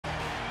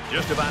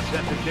Just about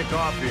set to kick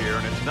off here,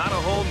 and it's not a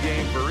home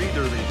game for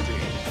either of these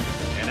teams.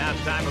 And now it's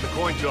time for the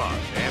coin toss,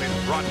 and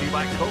it's brought to you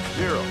by Coke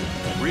Zero.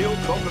 Real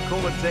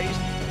Coca-Cola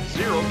taste,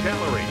 0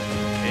 calories.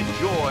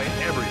 Enjoy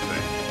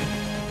everything.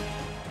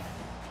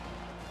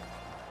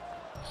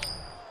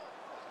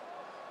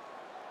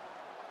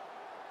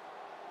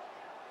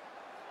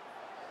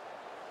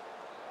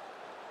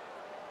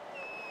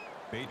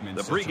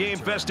 The pregame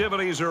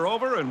festivities are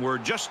over, and we're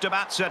just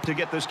about set to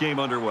get this game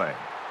underway.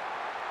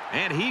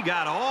 And he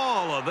got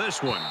all of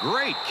this one.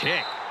 Great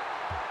kick.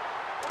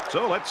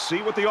 So let's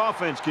see what the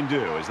offense can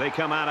do as they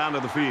come out onto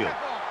the field.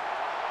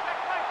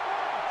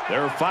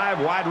 There are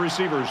 5 wide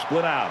receivers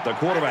split out. The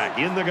quarterback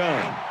in the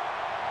gun.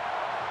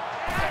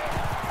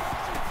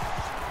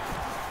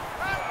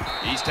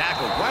 He's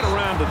tackled right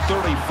around the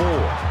 34.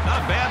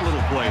 Not a bad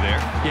little play there.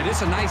 Yeah, this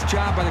is a nice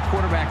job by the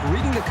quarterback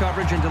reading the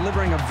coverage and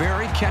delivering a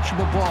very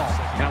catchable ball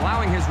and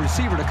allowing his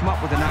receiver to come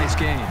up with a nice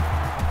game.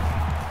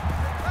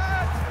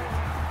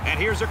 And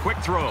here's a quick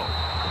throw. The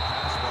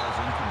pass ball is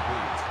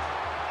incomplete.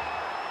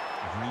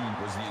 Green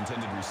was the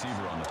intended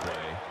receiver on the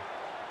play.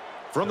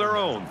 From their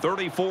own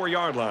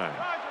 34-yard line.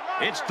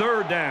 It's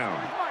 3rd down.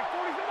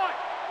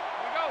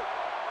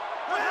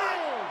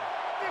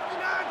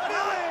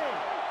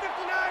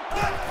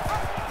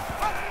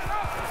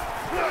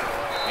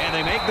 And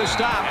they make the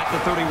stop at the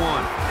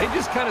 31. They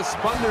just kind of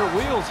spun their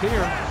wheels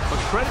here, but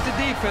credit the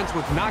defense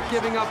with not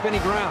giving up any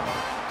ground.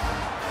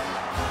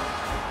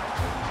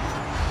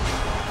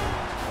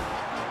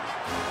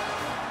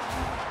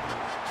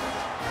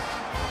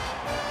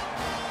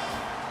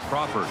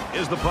 Crawford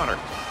is the punter.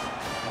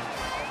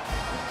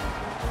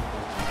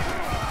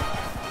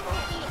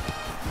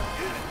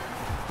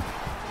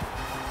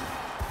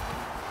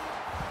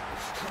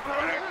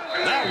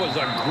 That was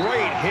a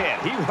great hit.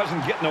 He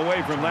wasn't getting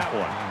away from that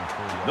one.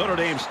 Notre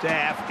Dame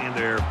staff and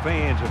their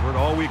fans have heard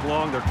all week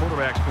long their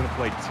quarterback's going to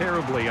play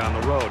terribly on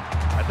the road.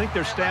 I think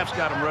their staff's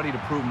got them ready to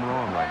prove them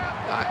wrong right now.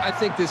 I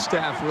think this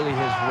staff really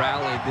has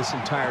rallied this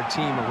entire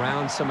team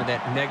around some of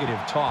that negative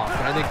talk.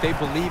 And I think they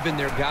believe in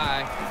their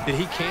guy, that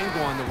he can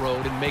go on the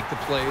road and make the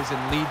plays and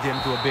lead them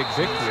to a big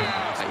victory.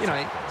 You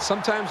know,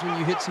 sometimes when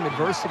you hit some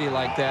adversity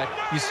like that,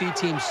 you see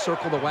teams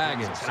circle the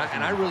wagons.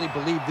 And I really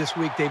believe this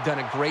week they've done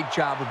a great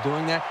job of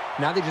doing that.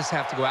 Now they just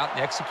have to go out and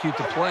execute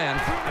the plan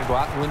and go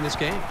out and win this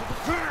game.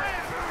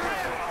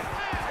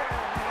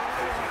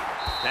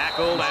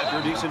 Tackled after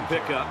a decent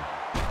pickup.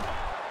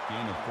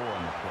 Gain of 4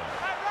 on the play.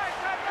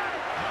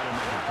 That'll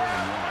make it 3rd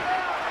and 1.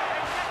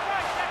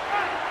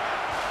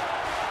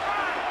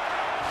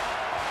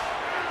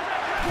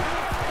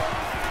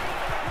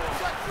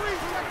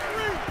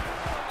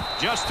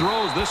 Just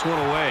throws this one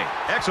away.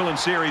 Excellent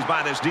series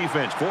by this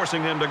defense,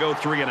 forcing them to go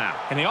 3 and out.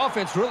 And the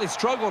offense really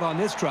struggled on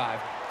this drive.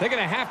 They're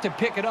going to have to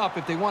pick it up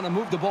if they want to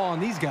move the ball on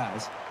these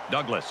guys.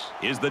 Douglas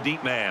is the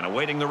deep man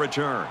awaiting the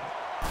return.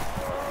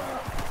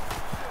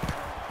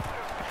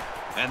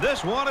 And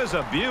this one is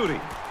a beauty.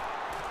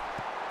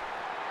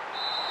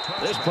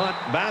 This punt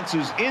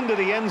bounces into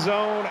the end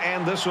zone,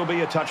 and this will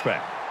be a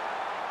touchback.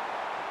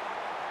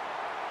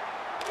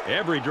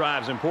 Every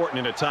drive's important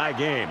in a tie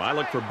game. I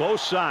look for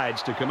both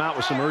sides to come out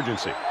with some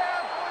urgency.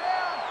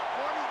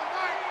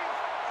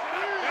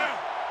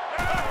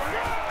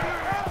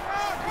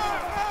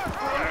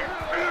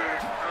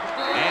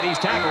 And he's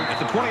tackled at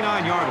the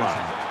 29-yard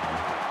line.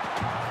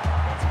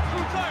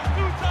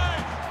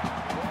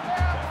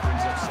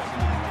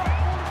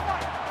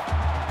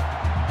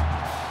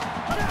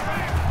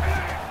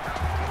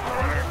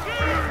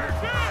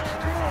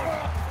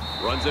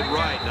 Runs it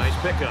right. Nice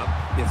pickup.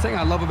 The thing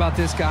I love about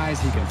this guy is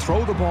he can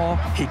throw the ball,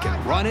 he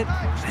can run it,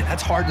 and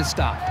that's hard to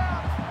stop.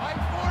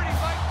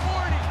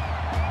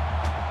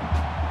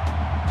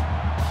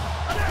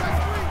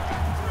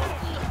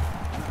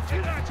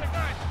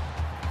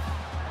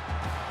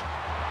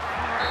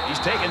 He's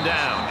taken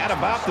down at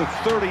about the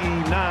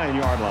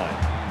 39-yard line.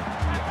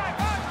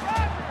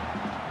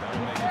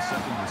 That'll make it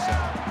 2nd and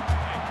 7.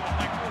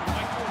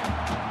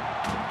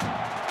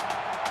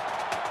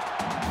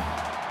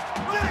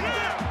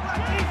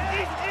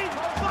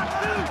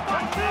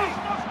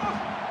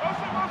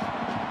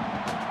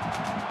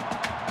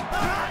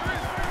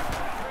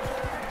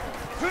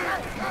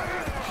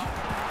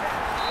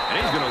 And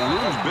he's going to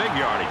lose big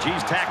yardage.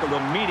 He's tackled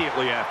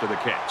immediately after the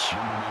catch.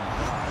 Number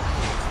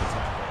 95 takes the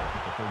tackle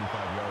at the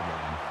 35-yard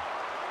line.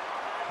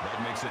 That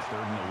makes it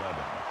 3rd and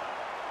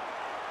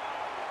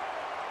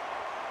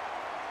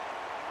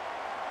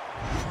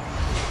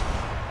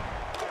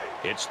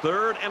 11. It's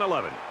 3rd and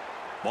 11.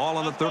 Ball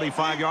on the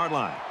 35-yard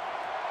line.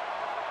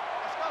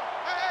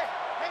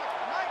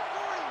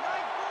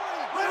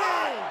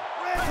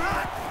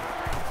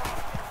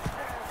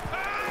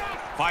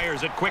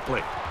 Fires it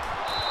quickly.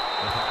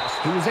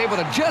 He was able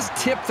to just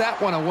tip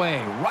that one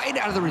away, right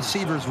out of the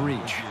receiver's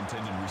reach. The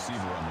intended receiver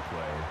on the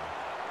play.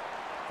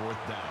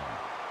 4th down.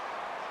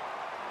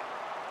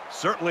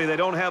 Certainly they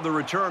don't have the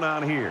return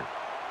on here.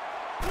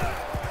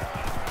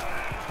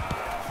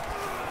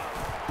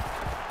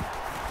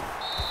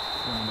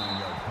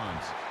 29-yard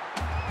punt.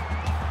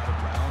 Out of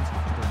bounds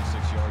at the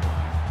 36-yard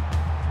line.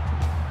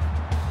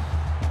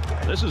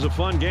 This is a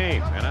fun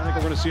game, and I think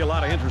we're going to see a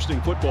lot of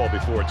interesting football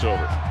before it's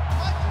over.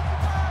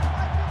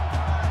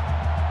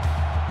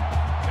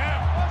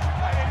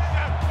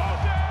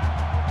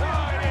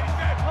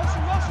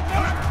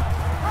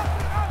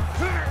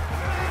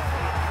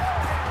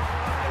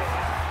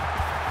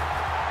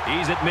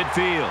 He's at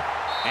midfield.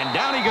 And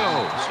down he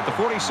goes at the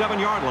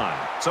 47-yard line.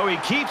 So he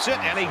keeps it,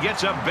 and he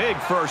gets a big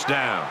first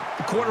down.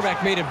 The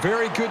quarterback made a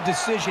very good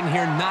decision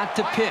here not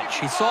to pitch.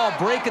 He saw a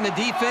break in the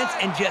defense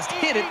and just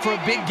hit it for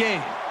a big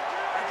gain.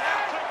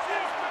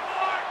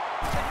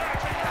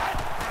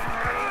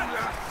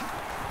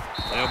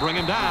 They'll bring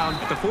him down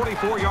at the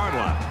 44-yard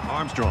line.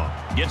 Armstrong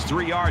gets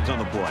 3 yards on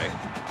the play.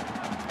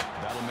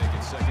 That'll make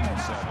it 2nd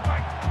and 7.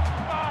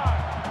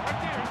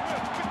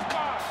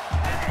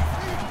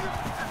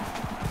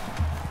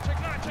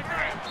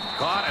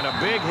 Caught and a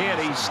big hit.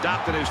 He's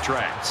stopped in his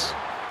tracks.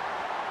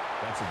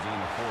 That's a gain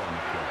of 4 on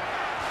the play.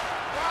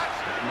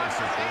 That makes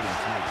it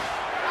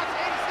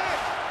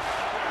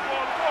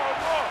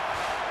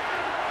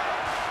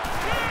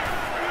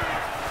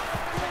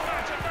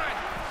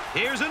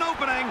 33. Here's an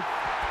opening.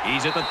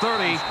 He's at the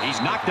 30.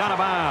 He's knocked out of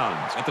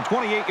bounds at the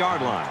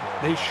 28-yard line.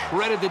 They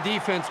shredded the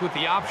defense with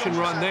the option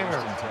run there.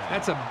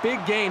 That's a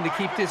big gain to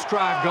keep this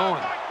drive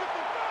going.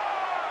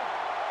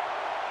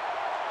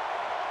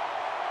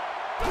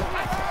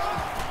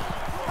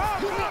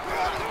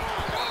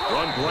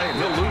 Run play, and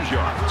he'll lose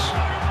yards.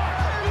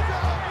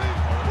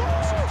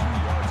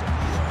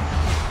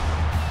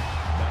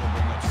 That'll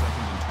bring up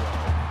 2nd and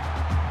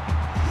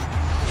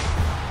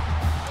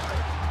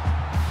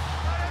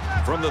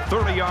 12. From the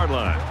 30-yard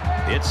line,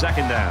 it's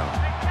 2nd down.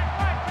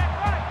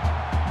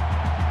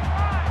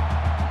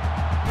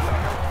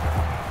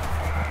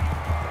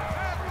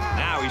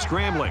 Now he's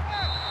scrambling.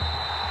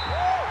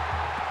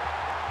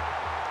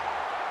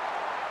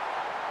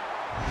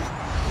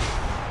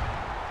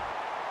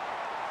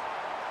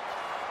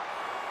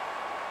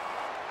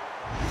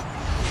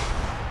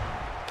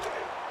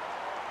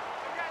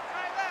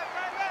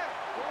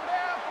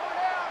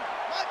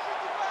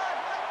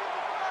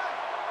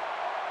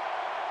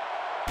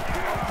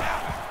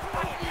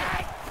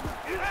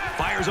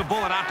 Fires a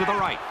bullet out to the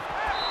right.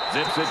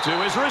 Zips it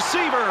to his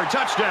receiver.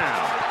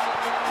 Touchdown.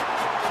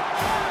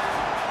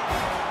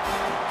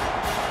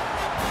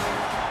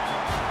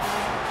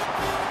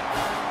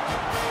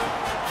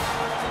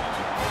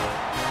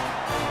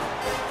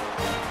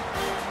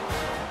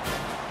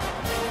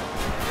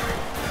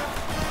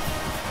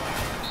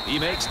 He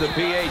makes the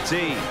PAT.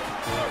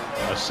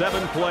 A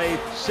 7-play,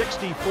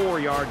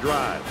 64-yard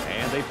drive,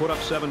 and they put up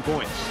 7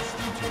 points.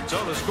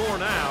 So the score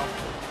now,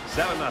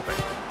 7-0.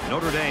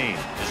 Notre Dame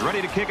is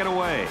ready to kick it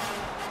away.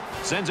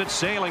 Sends it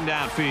sailing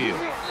downfield.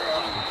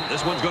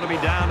 This one's going to be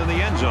down in the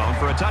end zone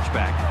for a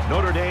touchback.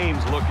 Notre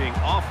Dame's looking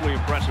awfully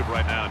impressive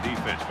right now in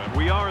defense, but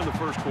we are in the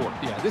first quarter.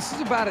 Yeah, this is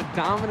about as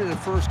dominant a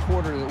first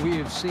quarter that we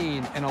have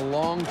seen in a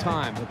long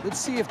time. But let's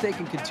see if they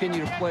can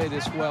continue to play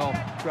this well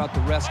throughout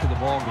the rest of the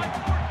ballgame.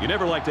 You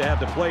never like to have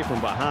to play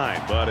from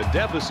behind, but a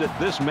deficit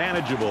this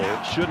manageable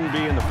shouldn't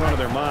be in the front of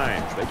their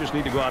minds. They just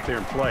need to go out there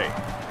and play.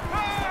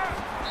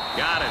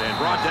 Got it, and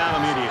brought down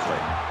immediately.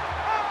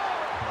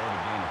 Call it a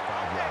gain of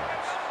 5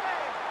 yards.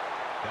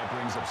 That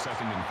brings up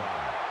 2nd and 5.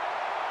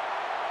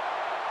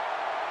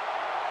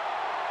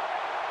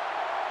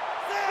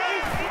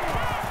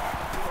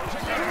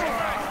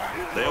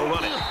 They'll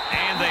run it,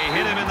 and they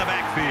hit him in the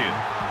backfield.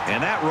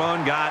 And that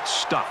run got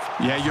stuffed.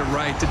 Yeah, you're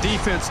right. The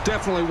defense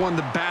definitely won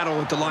the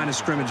battle at the line of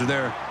scrimmage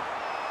there.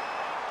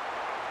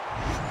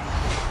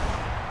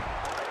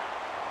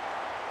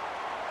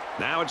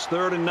 Now it's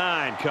 3rd and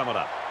 9 coming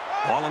up.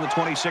 Ball on the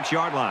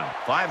 26-yard line.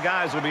 5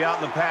 guys will be out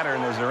in the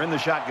pattern as they're in the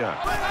shotgun.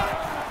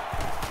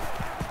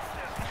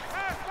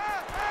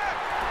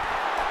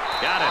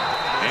 Got it.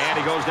 And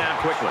he goes down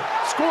quickly.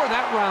 Score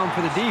that round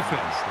for the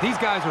defense. These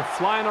guys are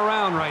flying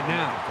around right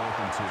now. 4th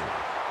and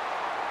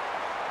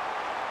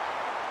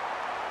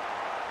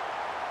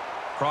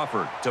 2.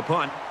 Crawford to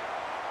punt.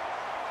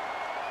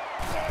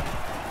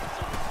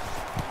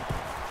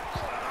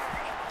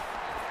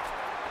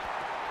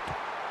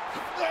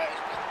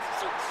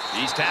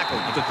 He's tackled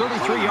at the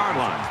 33-yard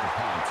line.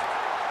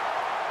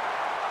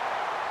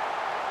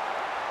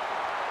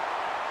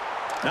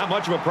 Not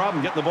much of a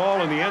problem getting the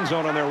ball in the end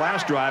zone on their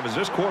last drive as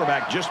this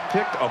quarterback just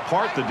picked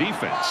apart the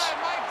defense.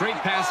 Great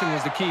passing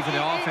was the key for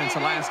the offense the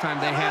last time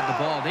they had the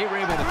ball. They were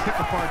able to pick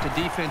apart the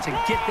defense and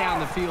get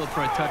down the field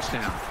for a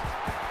touchdown.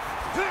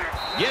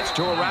 Gets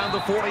to around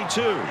the 42. That's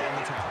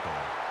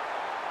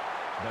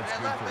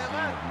good for a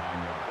gain of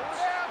 9 yards.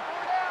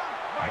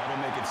 That'll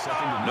make it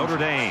 2nd and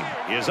Notre Dame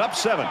is up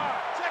 7.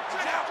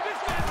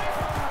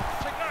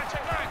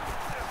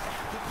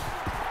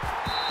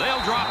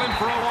 They'll drop him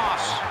for a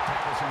loss.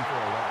 Tackles him for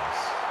a loss.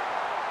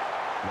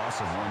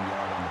 Loss of 1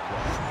 yard on the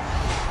play.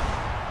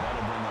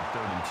 That'll bring up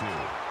 3rd and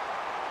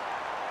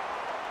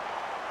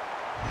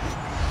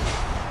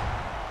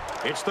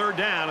 2. It's 3rd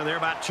down, and they're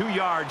about 2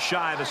 yards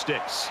shy of the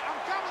sticks.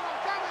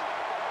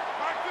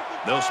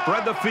 They'll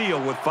spread the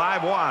field with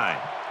 5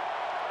 wide.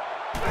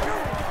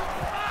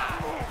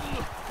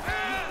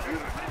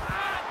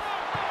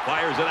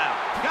 Fires it out.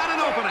 Got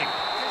an opening.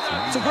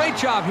 It's a great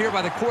job here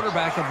by the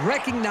quarterback of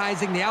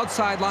recognizing the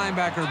outside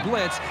linebacker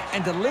blitz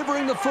and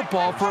delivering the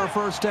football for a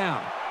first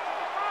down.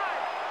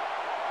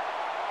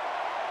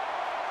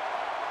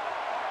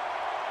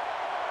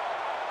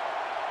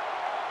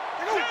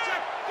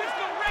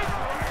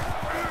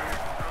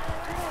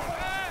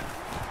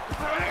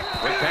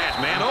 Quick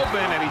pass, man open,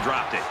 and he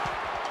dropped it.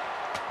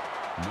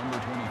 Number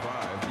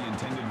 25, the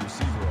intended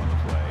receiver on the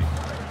play.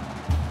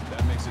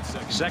 That makes it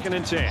second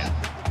and 10.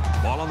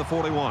 Ball on the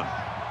 41.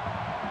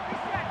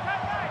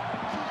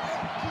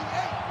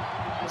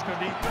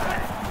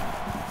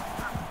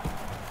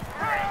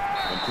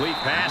 Complete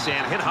pass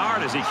and hit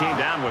hard as he came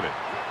down with it.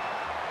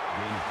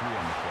 Gain of 3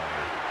 on the play.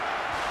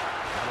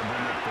 That'll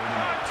bring up 3rd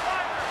and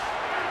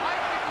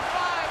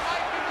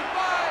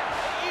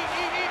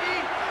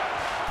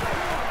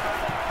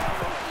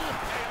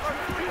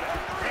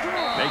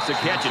 8. Makes the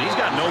catch, and he's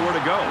got nowhere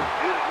to go.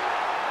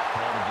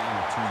 Called a gain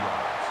of 2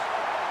 yards.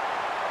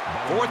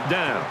 4th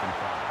down.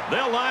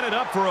 They'll line it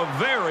up for a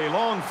very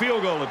long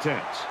field goal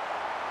attempt.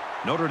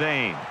 Notre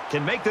Dame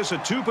can make this a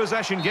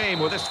 2-possession game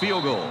with this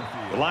field goal.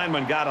 The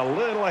lineman got a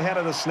little ahead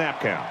of the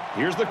snap count.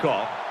 Here's the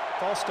call.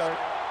 False start,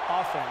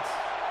 offense.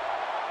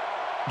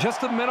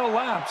 Just a mental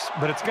lapse,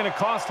 but it's going to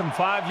cost him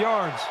 5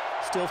 yards.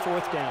 Still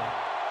 4th down.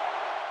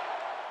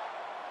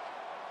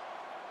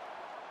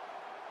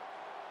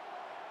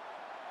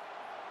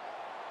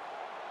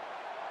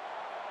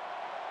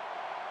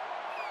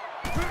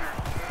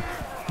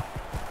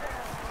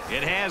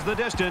 It has the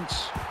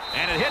distance,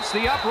 and it hits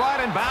the upright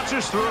and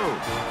bounces through.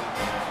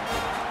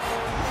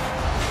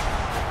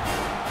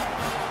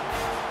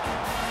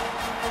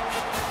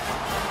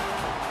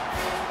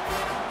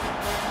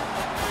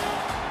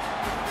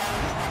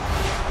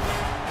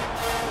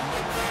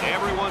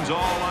 Everyone's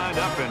all lined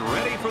up and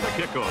ready for the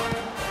kickoff.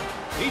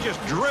 He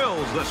just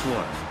drills this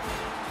one.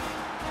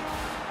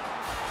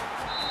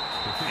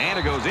 And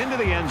it goes into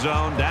the end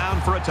zone,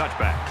 down for a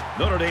touchback.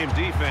 Notre Dame's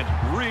defense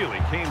really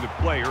came to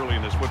play early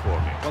in this football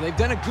game. Well, they've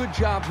done a good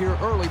job here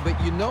early, but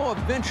you know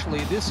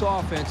eventually this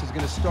offense is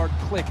going to start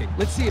clicking.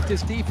 Let's see if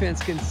this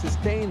defense can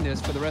sustain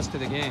this for the rest of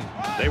the game.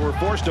 They were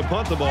forced to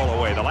punt the ball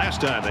away the last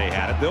time they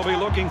had it. They'll be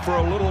looking for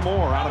a little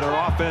more out of their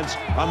offense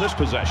on this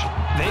possession.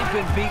 They've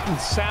been beaten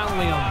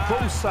soundly on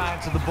both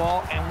sides of the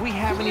ball, and we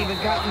haven't even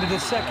gotten to the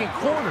second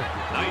quarter.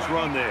 Nice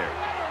run there.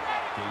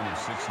 Gain of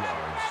 6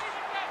 yards.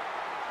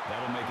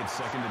 That'll make it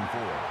 2nd and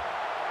 4.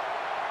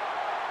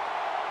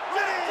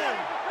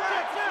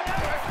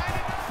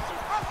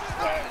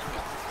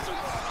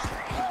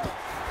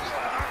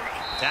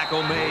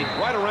 Tackle made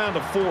right around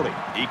the 40.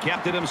 He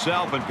kept it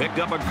himself and picked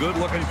up a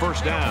good-looking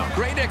first down.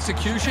 Great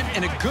execution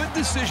and a good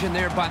decision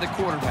there by the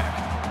quarterback.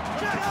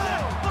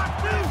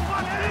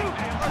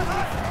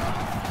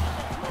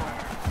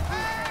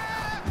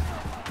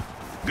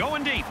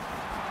 Going deep.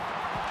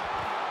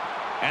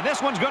 And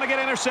this one's going to get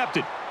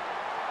intercepted.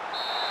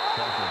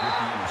 Parker with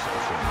the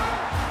interception.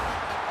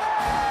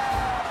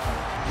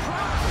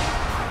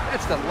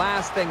 That's the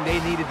last thing they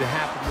needed to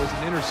happen was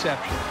an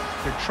interception.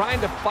 They're trying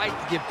to fight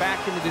to get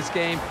back into this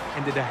game,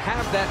 and to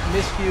have that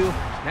miscue,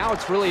 now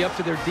it's really up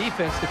to their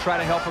defense to try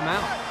to help them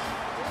out.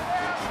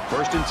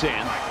 1st and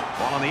 10.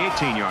 Ball on the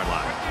 18-yard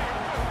line.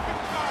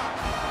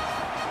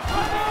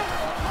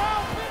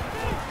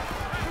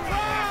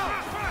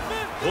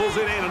 Pulls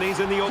it in, and he's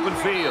in the open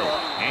field.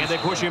 And they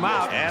push him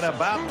out at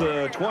about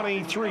the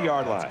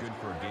 23-yard line. That's good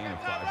for a gain of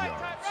 5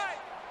 yards.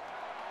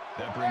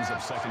 That brings up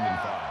 2nd and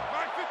 5.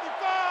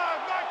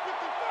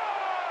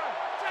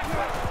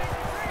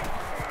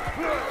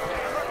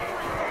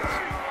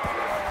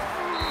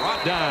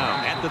 Brought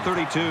down at the 32.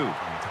 On the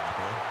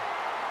tackle.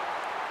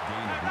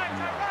 Gain of 9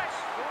 yards.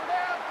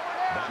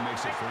 That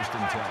makes it 1st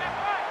and 10.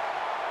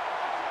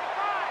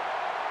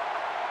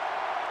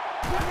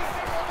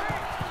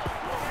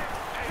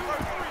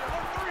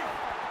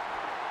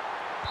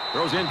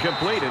 Throws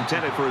incomplete,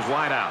 intended for his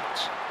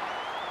wideouts.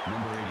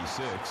 Number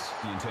 86,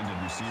 the intended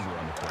receiver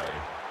on the play.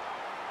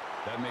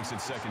 That makes it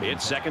 2nd and 10.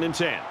 It's 2nd and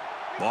 10.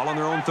 Ball on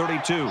their own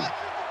 32.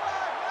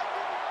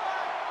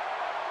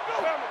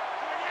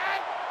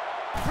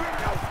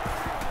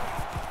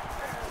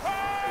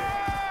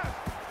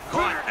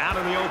 Caught out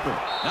in the open.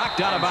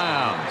 Knocked out of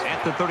bounds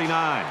at the 39.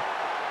 Call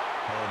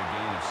it a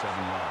gain of 7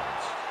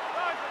 yards.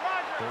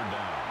 3rd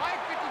down.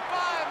 Mike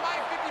 55,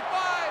 Mike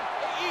 55.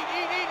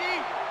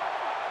 Eat.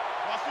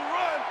 Watch the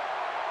run.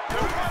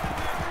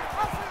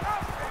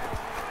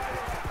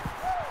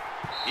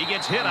 He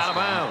gets hit out of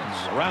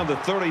bounds around the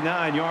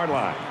 39-yard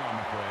line. On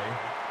the play.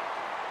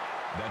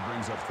 That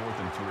brings up 4th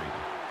and 3.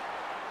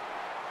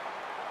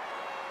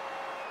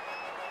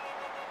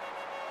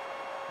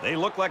 They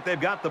look like they've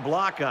got the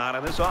block on,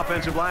 and this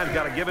offensive line's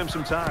got to give him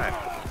some time.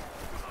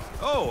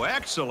 Oh,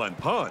 excellent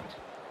punt.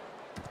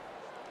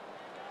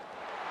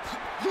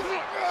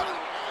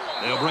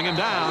 They'll bring him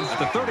down at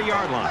the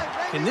 30-yard line.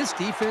 Can this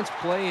defense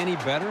play any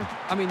better?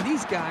 I mean,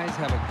 these guys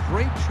have a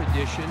great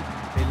tradition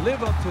They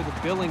live up to the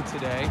billing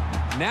today.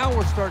 Now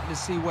we're starting to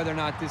see whether or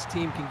not this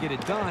team can get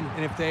it done.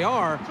 And if they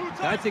are,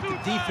 then I think the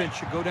defense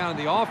should go down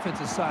to the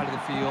offensive side of the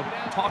field,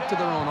 talk to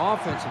their own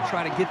offense, and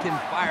try to get them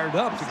fired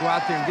up to go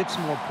out there and get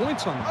some more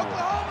points on the board.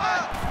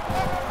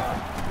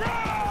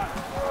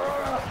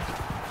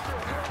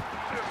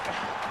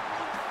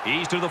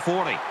 He's to the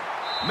 40.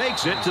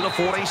 Makes it to the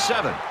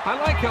 47. I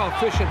like how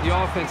efficient the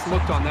offense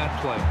looked on that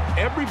play.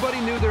 Everybody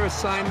knew their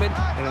assignment,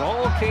 and it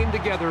all came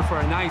together for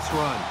a nice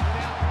run.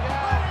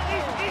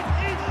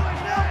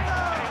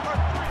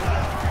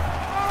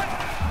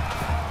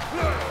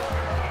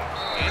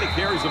 And he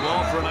carries the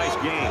ball for a nice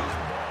gain.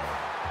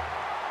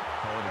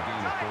 Call it a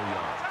gain of 4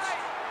 yards.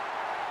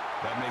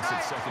 That makes it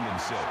 2nd and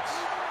 6.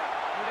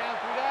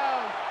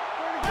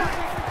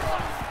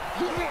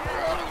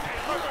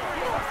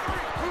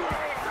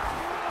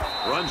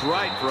 Runs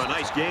right for a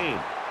nice gain.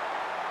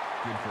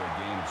 Good for a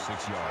gain of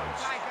 6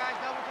 yards.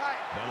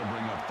 That'll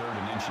bring up 3rd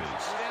and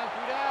inches.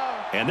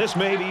 And this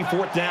may be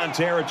 4th down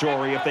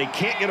territory if they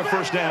can't get a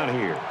first down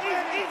here.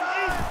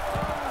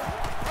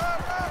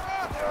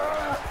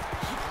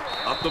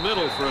 Up the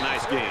middle for a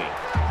nice gain.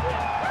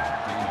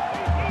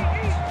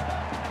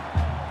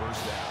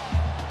 First down.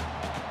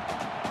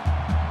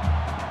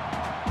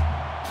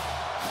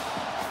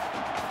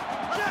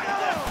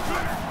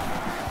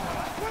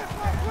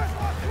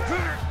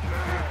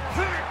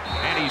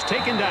 And he's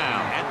taken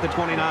down at the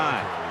 29.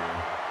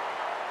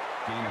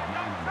 Gain of 9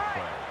 on the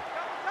play.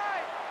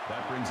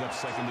 That brings up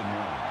 2nd and 1.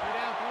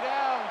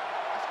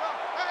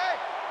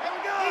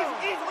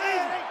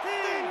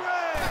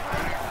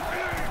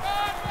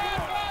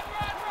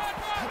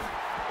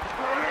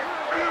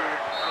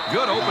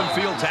 Good open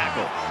field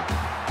tackle.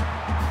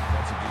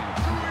 That's a gain of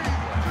 2 on the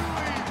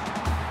play.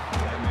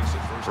 That makes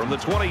it first From the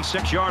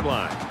 26-yard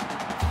line.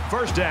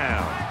 First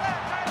down.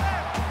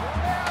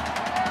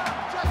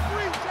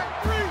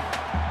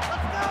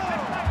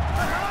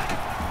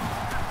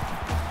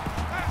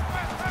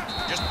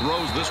 Just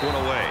throws this one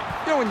away.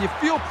 You know, when you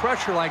feel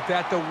pressure like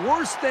that, the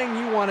worst thing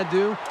you want to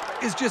do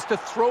is just to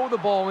throw the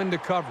ball into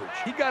coverage.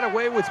 He got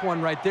away with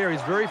one right there.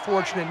 He's very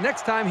fortunate.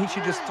 Next time, he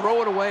should just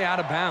throw it away out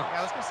of bounds.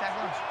 Yeah, let's go sack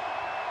lunch.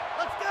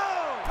 Let's go!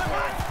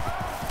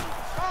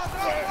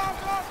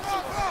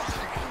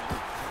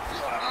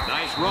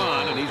 Nice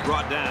run, and he's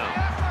brought down.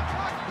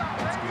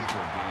 That's good for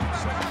a gain of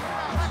 7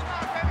 yards.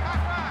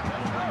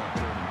 That'll bring up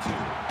 3rd and 2.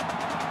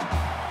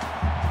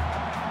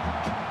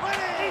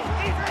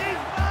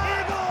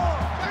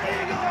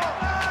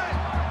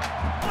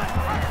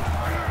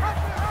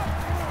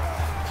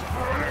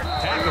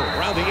 Tackle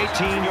around the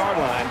 18-yard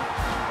line.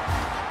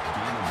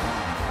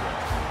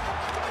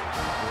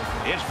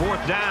 It's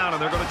 4th down,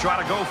 and they're going to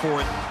try to go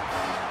for it.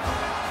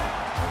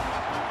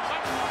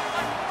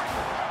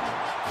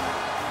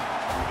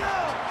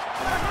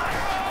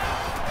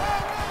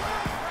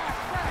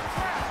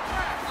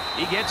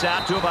 He gets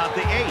out to about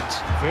the 8.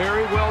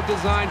 Very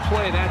well-designed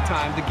play that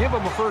time to give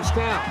him a first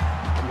down.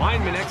 The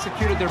linemen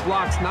executed their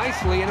blocks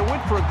nicely, and it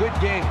went for a good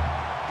gain.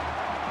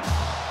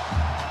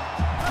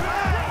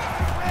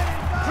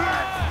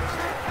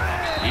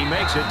 He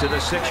makes it to the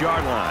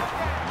 6-yard line.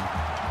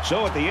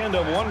 So at the end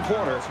of 1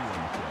 quarter,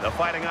 the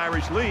Fighting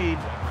Irish lead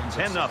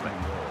 10-0.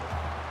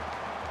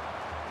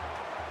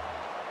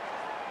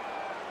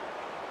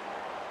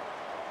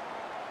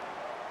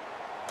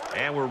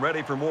 And we're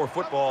ready for more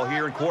football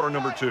here in quarter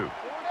number 2.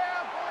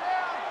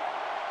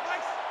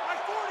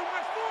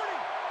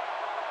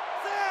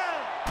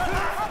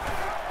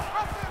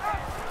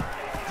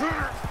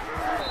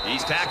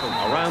 He's tackled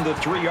around the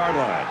 3-yard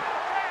line.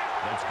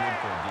 That's good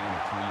for a gain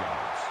of 3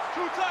 yards.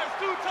 2 times,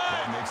 2 times.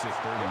 That makes it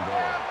 3rd and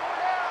goal.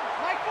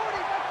 Mike 40,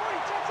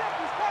 check,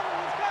 he's coming,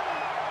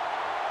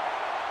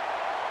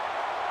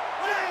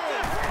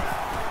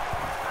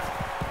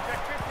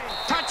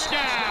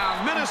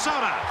 Touchdown,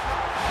 Minnesota!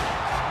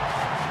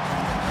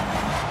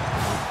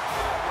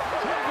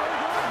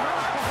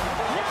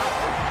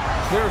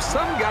 There are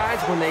some guys,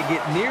 when they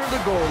get near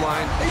the goal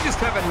line, they just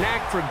have a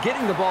knack for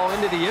getting the ball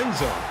into the end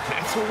zone.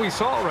 That's what we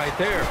saw right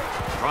there.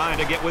 Trying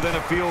to get within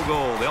a field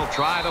goal. They'll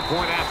try the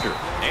point after.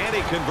 And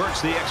he converts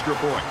the extra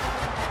point.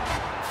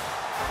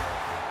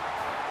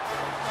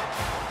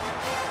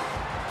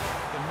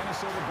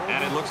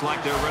 And it looks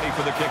like they're ready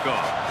for the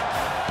kickoff.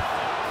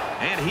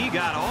 And he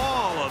got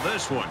all of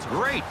this one.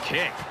 Great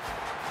kick.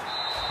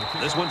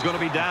 This one's going to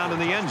be down in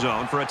the end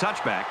zone for a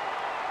touchback.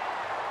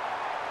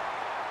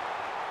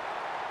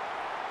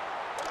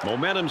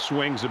 Momentum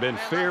swings have been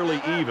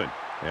fairly even.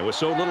 And with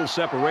so little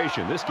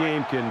separation, this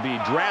game can be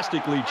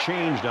drastically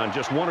changed on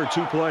just 1 or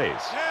 2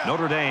 plays.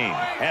 Notre Dame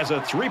has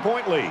a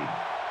 3-point lead.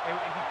 Hey,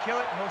 if you kill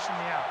it, motion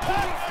me out.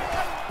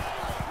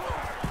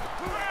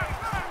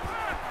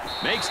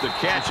 Makes the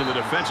catch, and the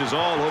defense is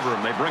all over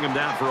him. They bring him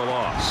down for a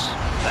loss.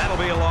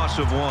 That'll be a loss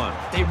of 1.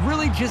 They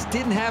really just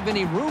didn't have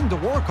any room to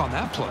work on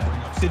that play.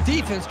 The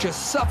defense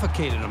just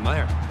suffocated them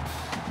there.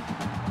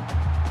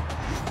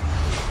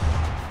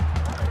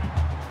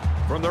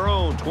 From their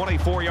own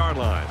 24-yard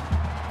line.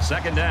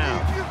 2nd down.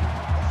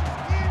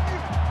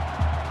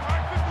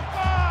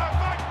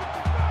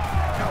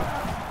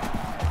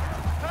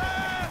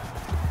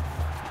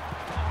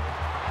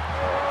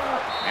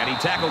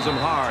 tackles him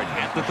hard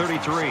at the 33.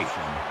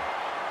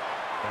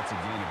 That's a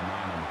gain of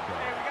 9 on the play.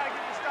 Hey, we got to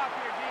get the stop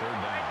here, D. Third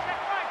down. Check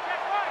right,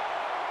 check right.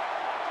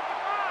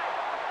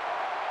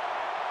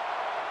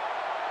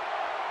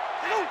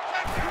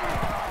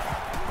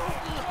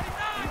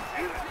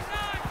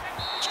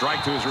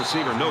 Strike to his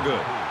receiver, no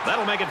good.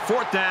 That'll make it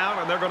 4th down,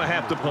 and they're going to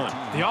have to punt.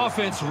 The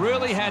offense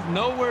really had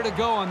nowhere to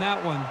go on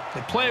that one.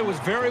 The play was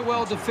very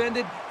well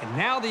defended, and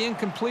now the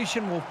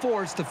incompletion will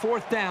force the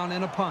 4th down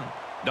and a punt.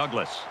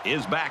 Douglas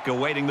is back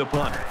awaiting the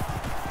punt.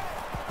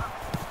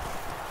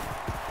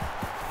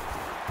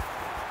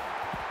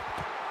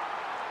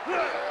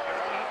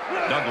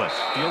 Douglas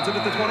fields it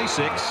at the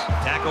 26.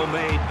 Tackle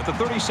made at the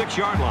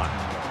 36-yard line.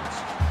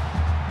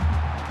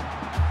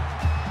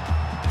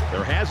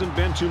 There hasn't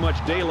been too much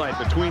daylight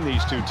between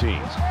these two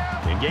teams.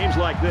 In games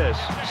like this,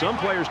 some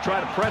players try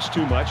to press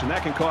too much, and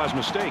that can cause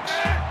mistakes.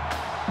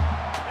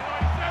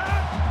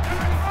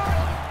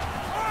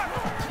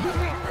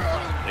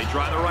 They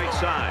try the right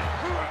side.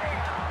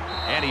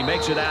 And he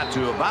makes it out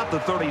to about the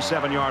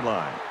 37-yard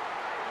line.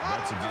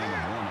 That's a gain of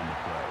 1 on the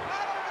play.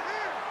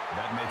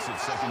 That makes it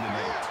 2nd and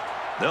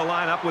 8. They'll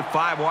line up with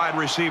 5 wide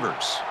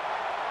receivers.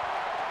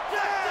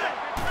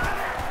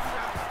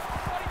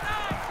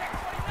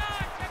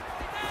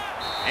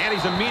 And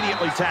he's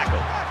immediately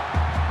tackled.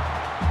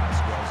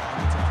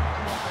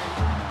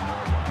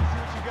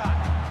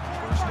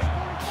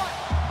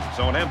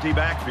 So an empty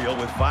backfield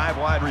with 5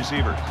 wide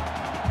receivers.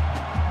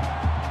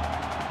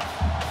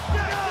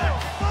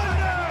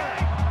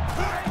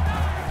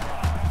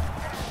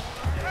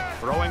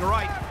 Throwing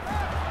right.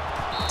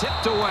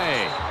 Tipped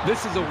away.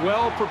 This is a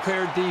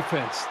well-prepared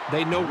defense.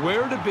 They know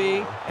where to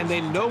be, and they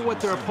know what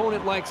their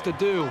opponent likes to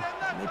do.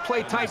 They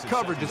play tight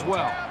coverage as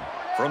well.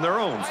 From their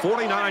own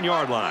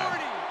 49-yard line.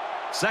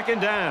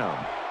 2nd down.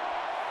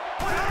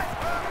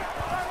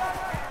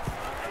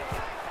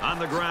 On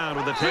the ground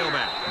with the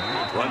tailback.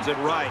 Runs it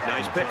right.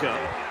 Nice pickup.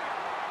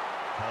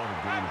 Called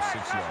a gain of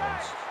 6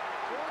 yards.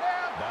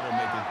 That'll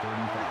make it 3rd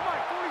and 5.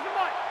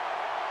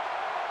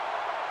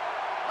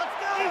 Let's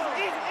go.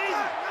 Easy, easy,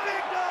 easy.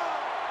 Big dog.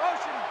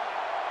 Motion.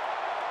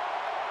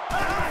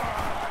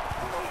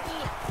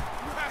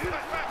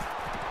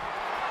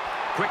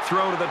 Quick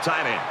throw to the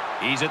tight end.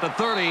 He's at the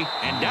 30,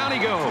 and down he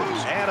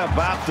goes at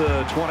about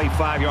the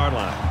 25-yard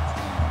line.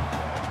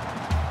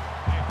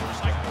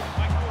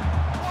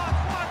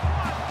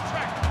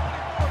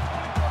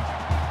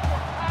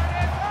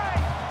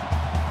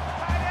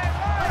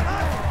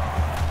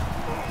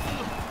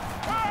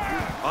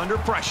 Under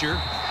pressure,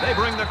 they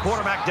bring the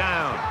quarterback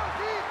down.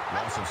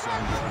 Loss of 7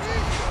 yards on the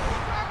play.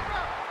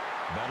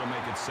 That'll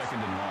make it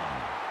 2nd and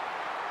long.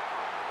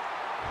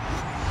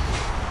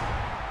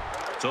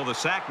 So the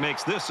sack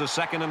makes this a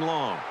 2nd and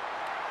long.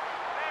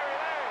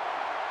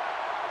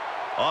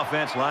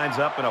 Offense lines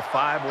up in a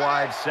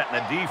 5-wide set in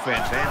a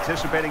defense,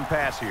 anticipating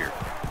pass here.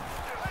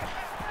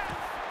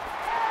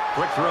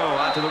 Quick throw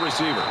out to the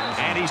receiver,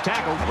 and he's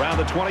tackled around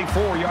the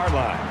 24-yard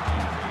line.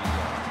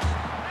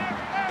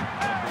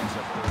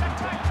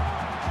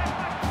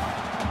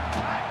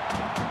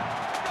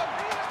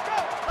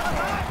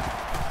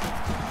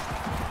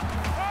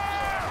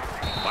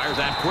 Fires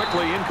that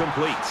quickly,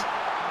 incomplete.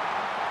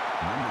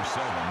 Number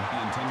 7, the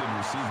intended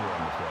receiver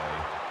on the play.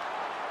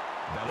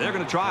 They're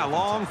going to try a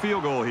long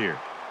field goal here.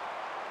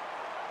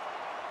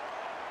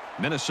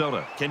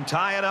 Minnesota can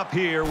tie it up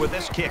here with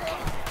this kick.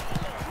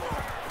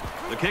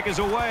 The kick is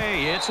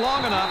away. It's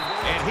long enough,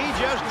 and he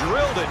just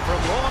drilled it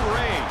from long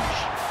range.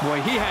 Boy,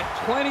 he had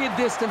plenty of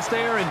distance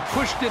there and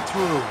pushed it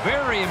through.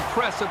 Very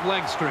impressive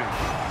leg strength.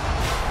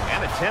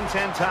 And a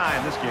 10-10 tie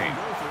in this game.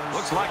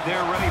 Looks like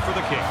they're ready for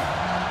the kick.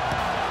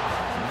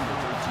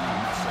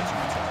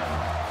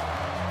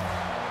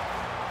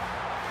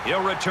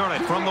 He'll return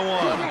it from the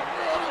 1.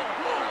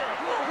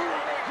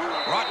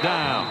 Brought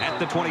down at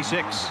the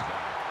 26.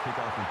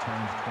 Kickoff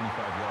returns 25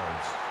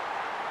 yards.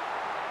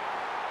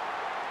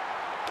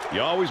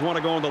 You always want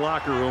to go in the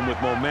locker room with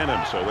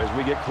momentum, so as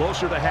we get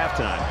closer to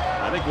halftime,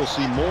 I think we'll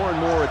see more and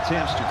more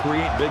attempts to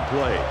create big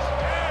plays.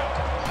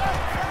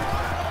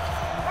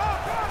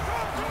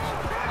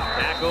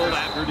 Tackled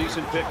after a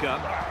decent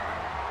pickup.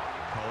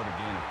 Call it a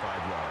gain of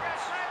 5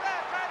 yards.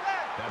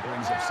 That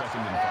brings up 2nd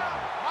and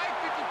 5. Mike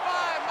 55,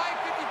 Mike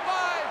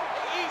 55.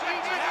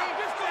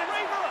 Disco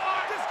Ranger.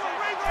 Disco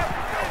Ranger.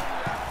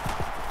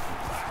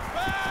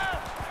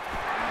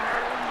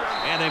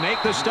 And they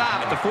make the stop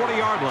at the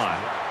 40-yard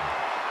line.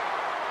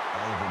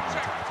 Oliver on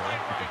tackle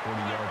at the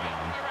 40-yard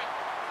line.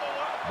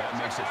 That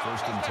makes it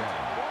 1st and 10.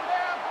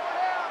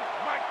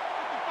 Mike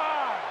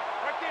 55.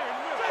 Right there in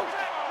the middle.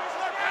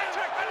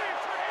 Check.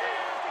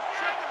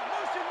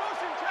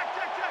 Motion. Check.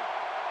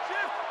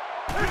 Shift.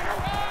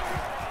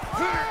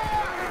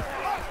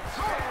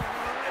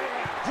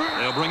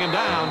 They'll bring him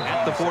down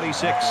at the 46.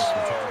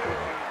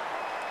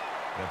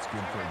 That's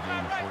good for a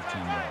gain of 14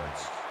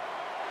 yards.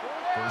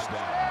 1st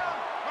down.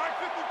 Mike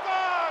 55.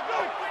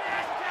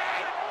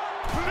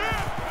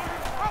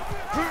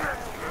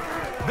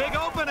 Big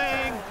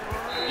opening.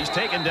 He's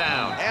taken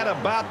down at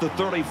about the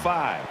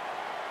 35.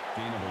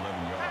 Gain of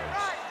 11 yards.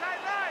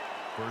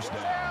 1st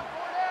down.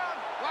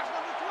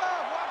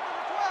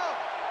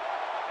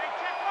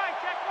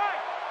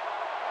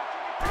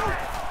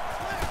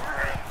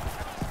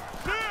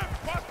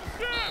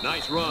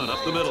 Nice run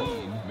up the middle.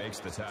 Makes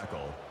the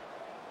tackle.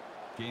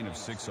 Gain of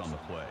 6 on the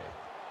play.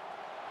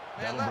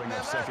 That'll bring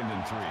up 2nd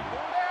and 3. Pull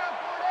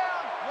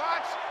down.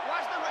 Watch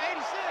number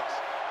 86.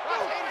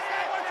 Watch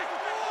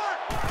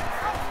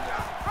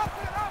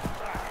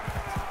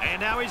 86.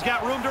 And now he's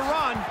got room to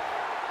run.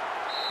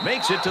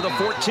 Makes it to the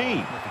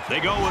 14. They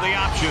go with the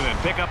option and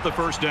pick up the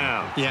first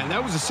down. Yeah, and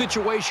that was a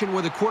situation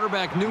where the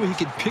quarterback knew he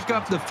could pick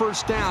up the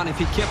first down if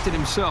he kept it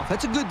himself.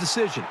 That's a good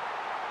decision.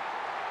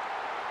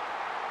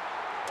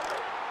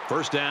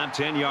 First down,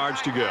 10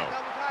 yards to go.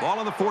 Ball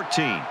on the 14.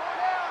 Mike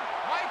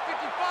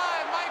 55.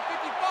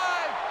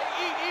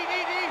 Hey,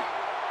 eat.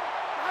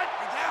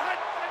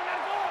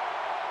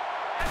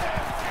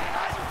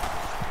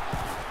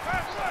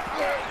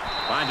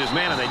 Finds his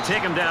man, and they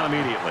take him down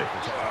immediately.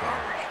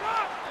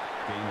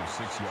 Gain of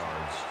 6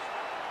 yards.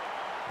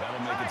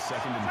 That'll make it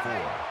 2nd and 4.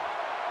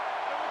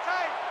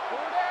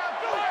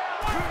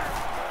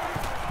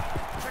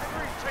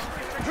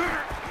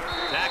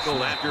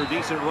 Tackled after a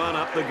decent run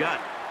up the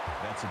gut.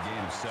 That's a gain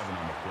of 7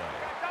 on the play.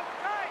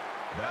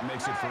 That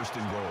makes it 1st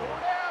and goal.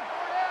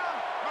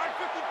 Mike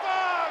 55.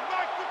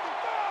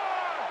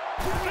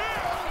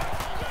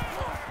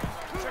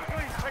 Check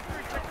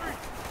three.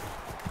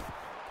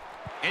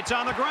 It's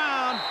on the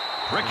ground.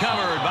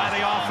 Recovered by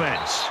the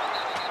offense.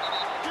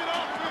 Get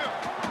off him.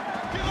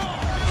 Get off.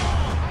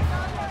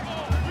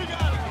 We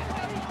got it.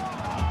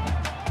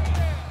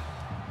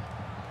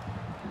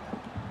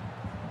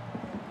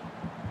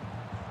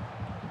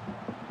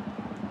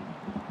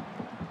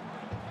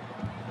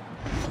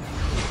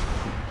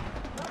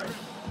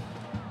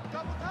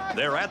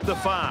 They're at the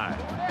 5.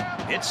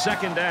 It's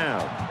 2nd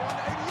down.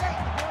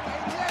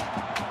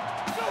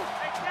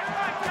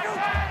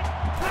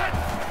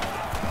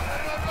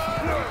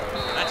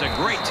 That's a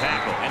great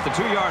tackle at the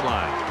 2-yard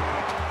line.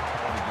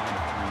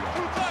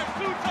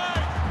 Too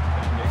tight.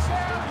 That makes it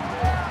 3rd and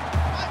goal.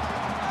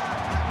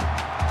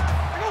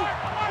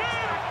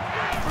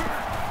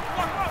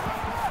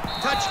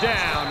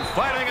 Touchdown,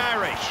 Fighting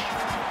Irish.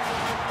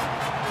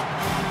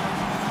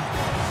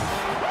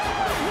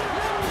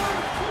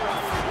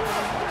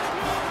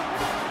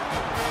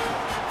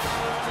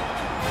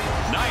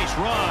 Nice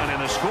run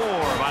and a score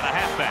by the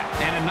halfback.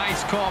 And a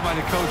nice call by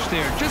the coach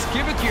there. Just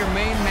give it to your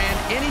main man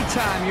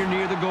anytime you're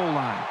near the goal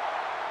line.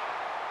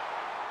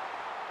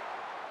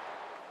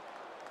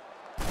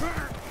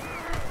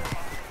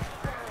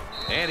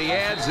 And he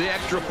adds the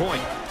extra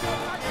point.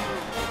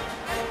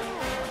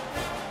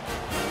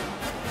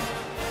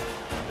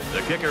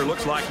 The kicker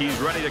looks like he's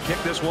ready to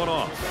kick this one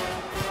off.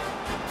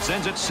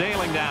 Sends it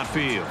sailing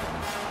downfield.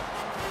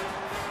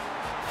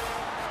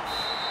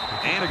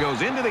 And it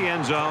goes into the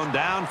end zone,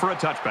 down for a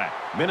touchback.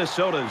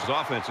 Minnesota's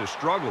offense has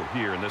struggled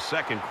here in the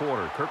second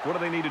quarter. Kirk, what do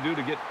they need to do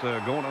to get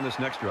going on this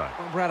next drive?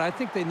 Well, Brad, I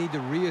think they need to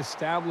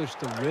reestablish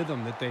the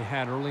rhythm that they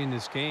had early in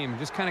this game and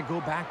just kind of go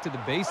back to the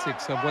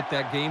basics of what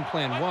that game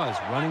plan was.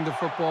 Running the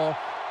football,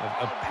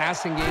 a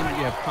passing game that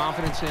you have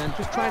confidence in,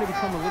 just trying to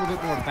become a little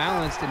bit more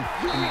balanced. And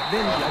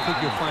then I think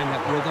you'll find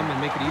that rhythm and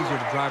make it easier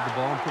to drive the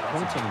ball and put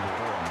points on the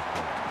board.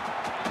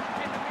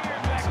 That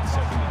makes it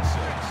 2nd and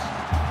 6.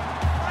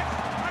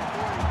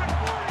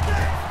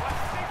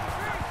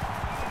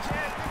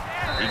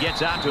 He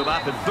gets out to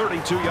about the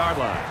 32-yard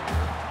line.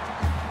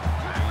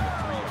 Gain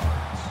of 3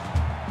 yards.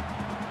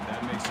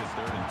 That makes it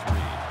 3rd and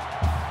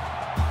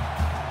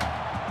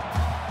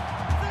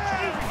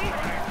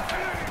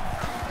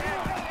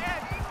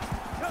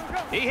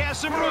 3. He has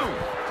some room.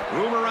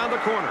 Room around the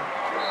corner.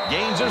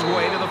 Gains his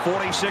way to the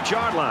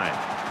 46-yard line.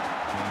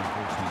 Gain of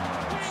 14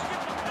 yards.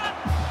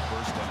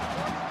 First down.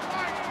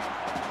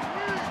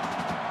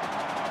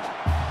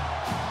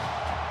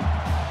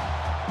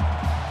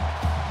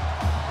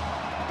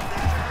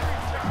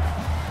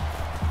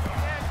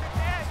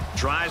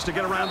 Tries to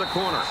get around the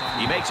corner.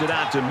 He makes it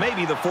out to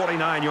maybe the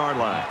 49-yard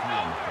line. 3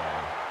 on the play.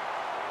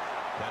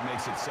 That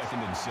makes it 2nd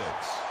and 6.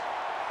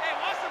 Hey,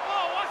 watch the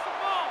ball.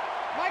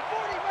 Mike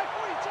 40.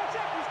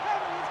 Check. He's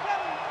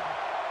coming.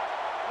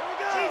 Here we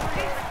go.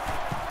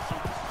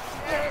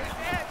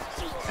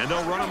 And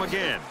they'll run him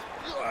again.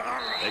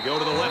 They go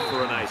to the left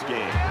for a nice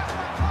game.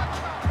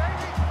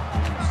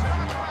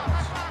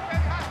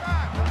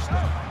 First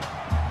down.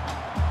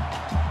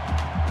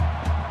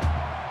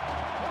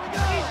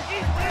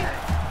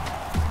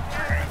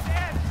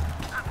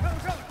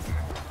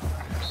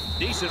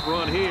 Decent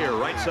run here,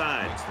 right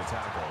side. Makes the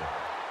tackle.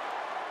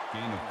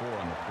 Gain of 4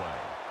 on the play.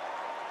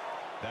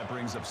 That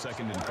brings up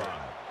 2nd and 5.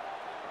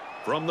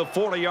 From the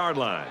 40-yard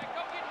line.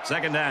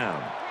 2nd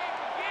down.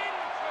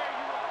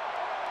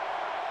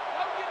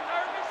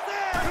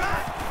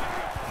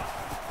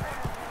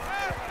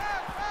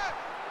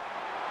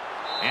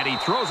 And he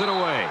throws it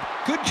away.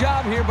 Good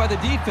job here by the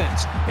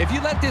defense. If you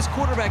let this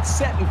quarterback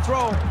set and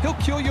throw, he'll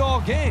kill you all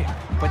game.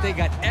 But they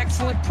got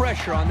excellent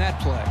pressure on that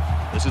play.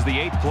 This is the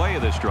 8th play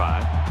of this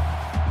drive.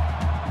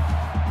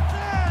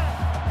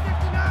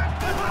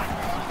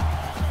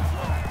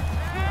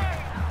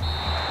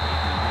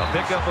 A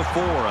pickup of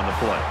 4 on the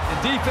play.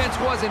 The defense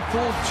wasn't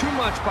fooled too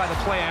much by the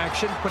play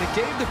action, but it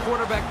gave the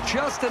quarterback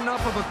just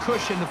enough of a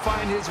cushion to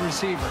find his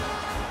receiver.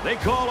 They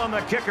call on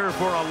the kicker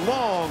for a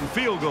long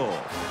field goal.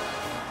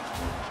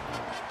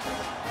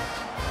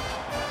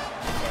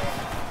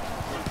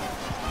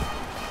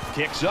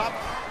 Kicks up,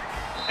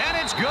 and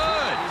it's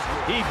good.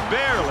 He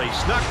barely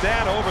snuck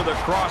that over the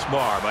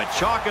crossbar, but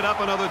chalk it up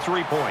another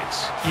 3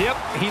 points. Yep,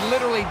 he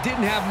literally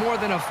didn't have more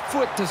than a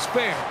foot to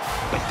spare.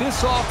 But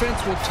this offense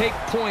will take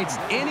points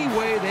any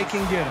way they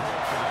can get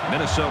them.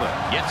 Minnesota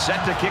gets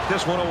set to kick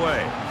this one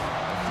away.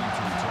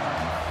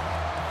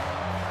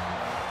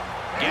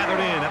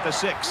 Gathered in at the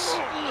 6.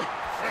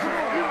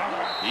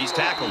 He's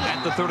tackled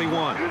at the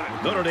 31.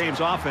 Notre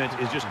Dame's offense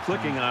is just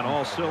clicking on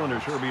all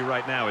cylinders, Herbie,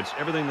 right now. It's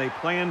everything they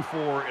planned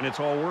for, and it's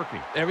all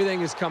working.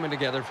 Everything is coming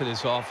together for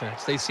this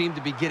offense. They seem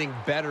to be getting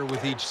better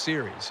with each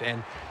series.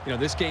 And, you know,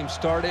 this game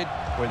started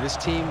where this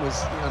team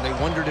was, you know, they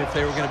wondered if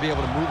they were going to be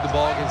able to move the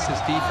ball against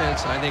this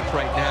defense. And I think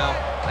right now,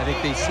 I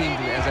think they seem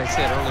to, as I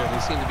said earlier,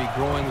 they seem to be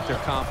growing with their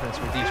confidence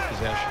with each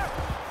possession.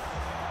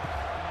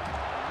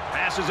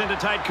 Passes into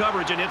tight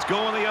coverage, and it's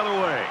going the other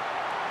way.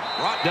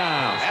 Brought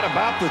down at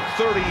about the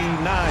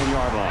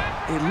 39-yard line.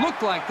 It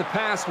looked like the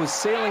pass was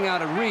sailing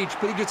out of reach,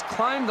 but he just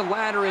climbed the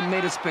ladder and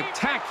made a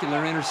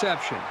spectacular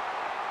interception.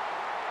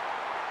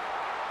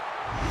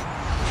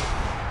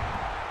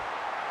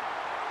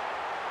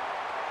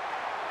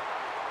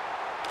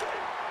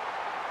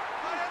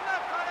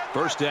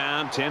 First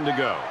down, 10 to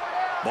go.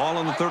 Ball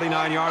on the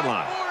 39-yard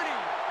line.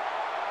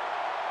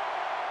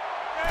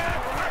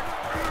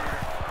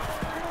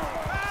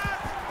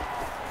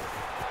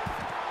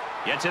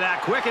 Gets it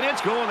out quick, and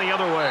it's going the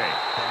other way.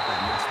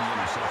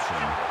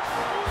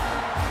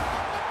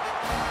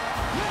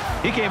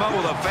 He came up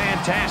with a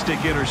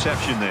fantastic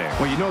interception there.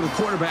 Well, you know the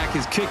quarterback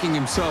is kicking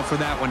himself for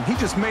that one. He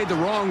just made the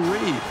wrong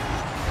read.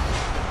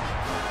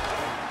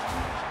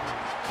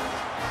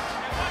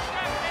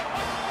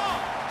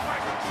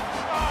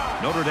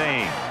 Notre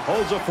Dame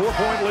holds a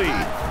 4-point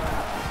lead.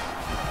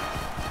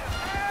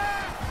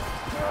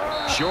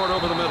 Short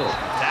over the middle.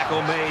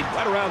 Tackle made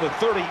right around the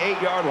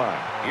 38-yard line.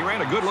 He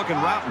ran a good-looking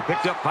route and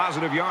picked up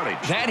positive yardage.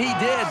 That he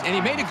did, and he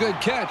made a good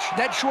catch.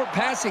 That short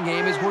passing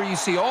game is where you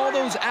see all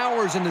those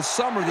hours in the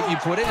summer that you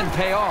put in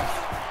pay off.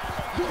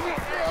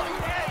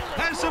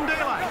 Has some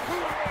daylight.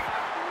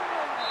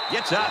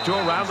 Gets out to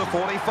around the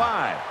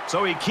 45.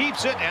 So he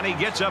keeps it, and he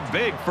gets a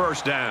big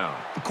first down.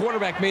 The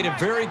quarterback made a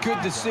very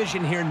good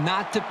decision here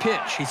not to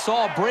pitch. He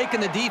saw a break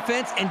in the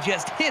defense and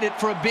just hit it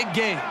for a big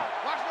gain.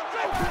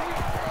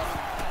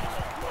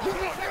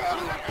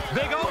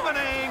 Big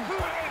opening.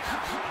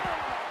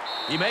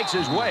 He makes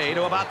his way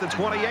to about the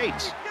 28. Gain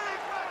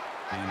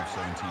of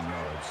 17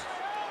 yards.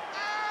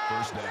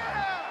 First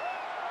down.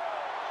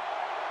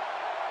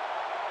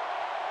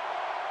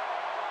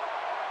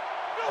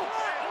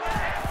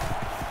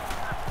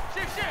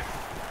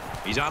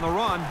 He's on the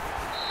run,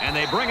 and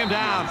they bring him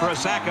down for a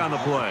sack on the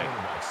play.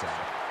 5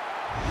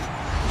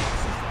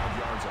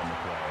 yards on the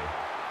play.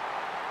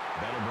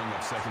 That'll bring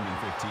up 2nd and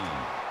 15.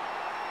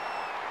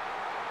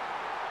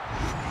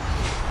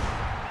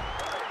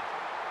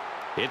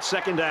 It's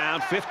 2nd down,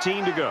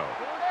 15 to go.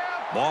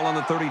 Ball on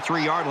the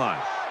 33-yard line.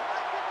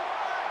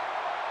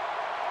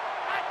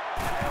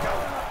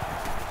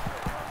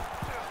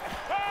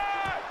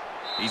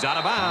 He's out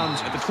of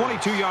bounds at the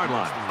 22-yard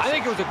line. I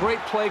think it was a great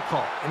play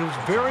call, and it was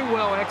very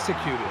well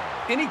executed.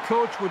 Any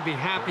coach would be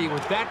happy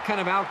with that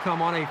kind of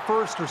outcome on a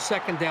 1st or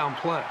 2nd down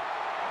play.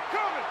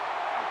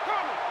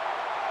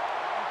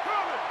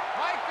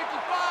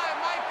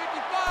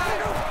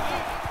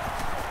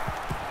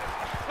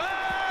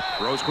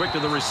 Throws quick to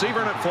the receiver,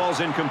 and it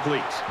falls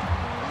incomplete.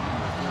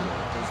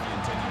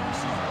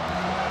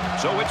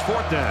 So it's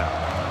 4th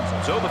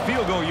down. So the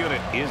field goal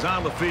unit is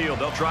on the field.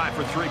 They'll try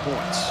for 3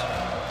 points.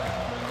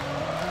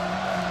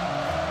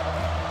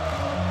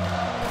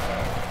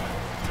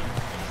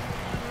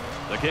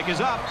 The kick is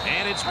up,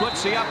 and it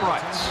splits the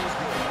uprights.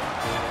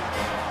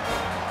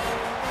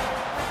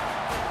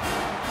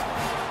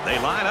 They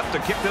line up to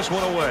kick this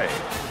one away.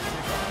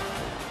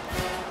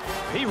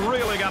 He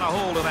really got a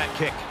hold of that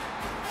kick.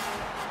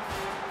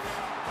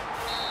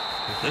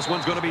 This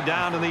one's going to be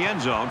down in the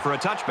end zone for a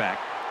touchback.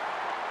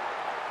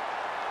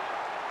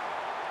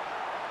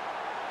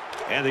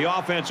 And the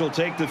offense will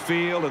take the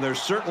field, and they're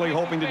certainly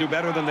hoping to do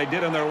better than they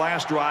did on their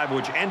last drive,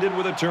 which ended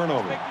with a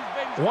turnover.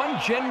 One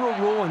general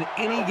rule in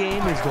any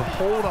game is to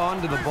hold on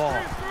to the ball.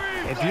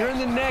 If you're in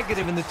the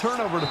negative in the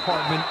turnover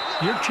department,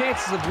 your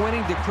chances of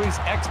winning decrease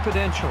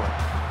exponentially.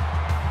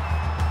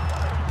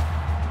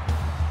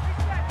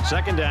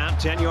 2nd down,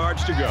 10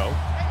 yards to go.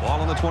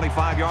 Ball on the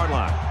 25-yard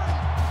line.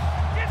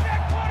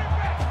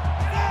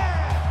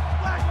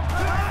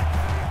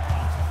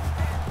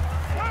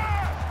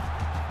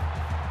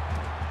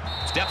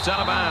 Steps out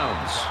of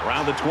bounds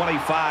around the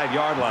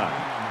 25-yard line.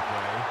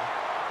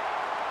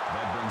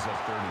 That brings up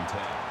 3rd and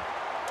 10.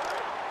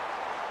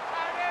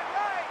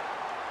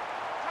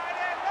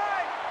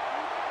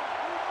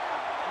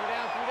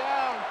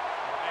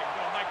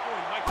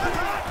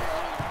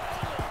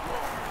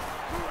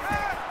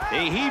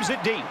 He heaves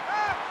it deep.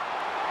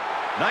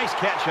 Nice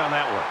catch on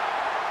that one.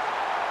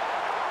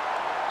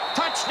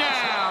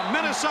 Touchdown,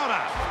 Minnesota.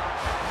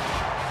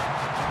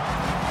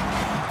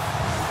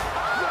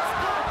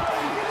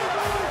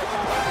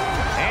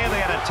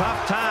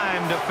 tough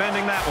time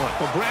defending that one.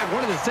 Well, Brad,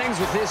 one of the things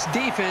with this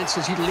defense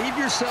is you leave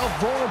yourself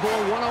vulnerable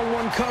in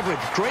one-on-one coverage.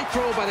 Great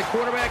throw by the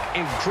quarterback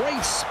and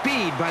great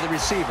speed by the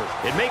receiver.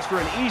 It makes for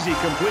an easy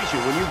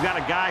completion when you've got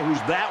a guy who's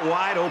that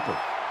wide open.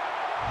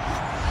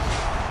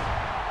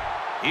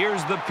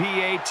 Here's the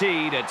PAT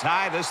to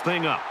tie this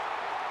thing up.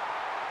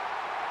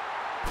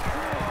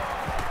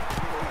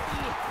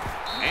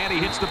 And he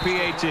hits the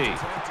PAT.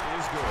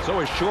 So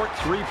a short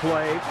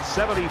 3-play,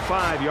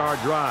 75-yard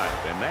drive,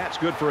 and that's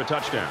good for a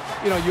touchdown.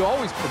 You know, you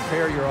always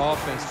prepare your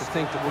offense to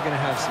think that we're going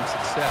to have some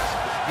success.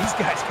 These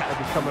guys got to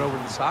be coming over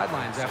to the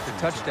sidelines after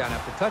touchdown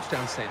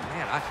saying,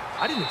 man,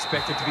 I didn't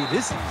expect it to be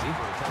this easy.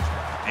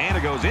 And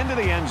it goes into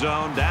the end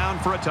zone, down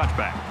for a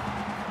touchback.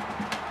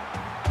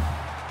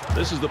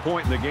 This is the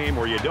point in the game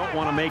where you don't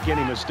want to make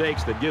any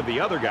mistakes that give the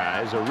other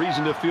guys a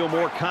reason to feel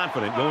more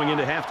confident going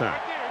into halftime.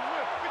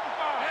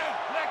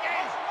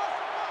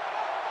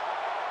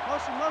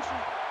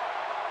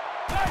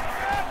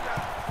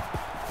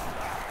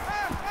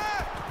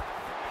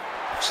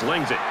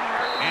 Slings it,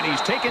 and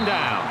he's taken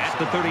down at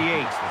the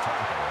 38.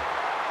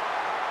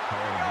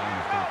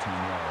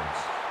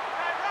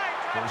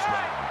 First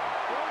down.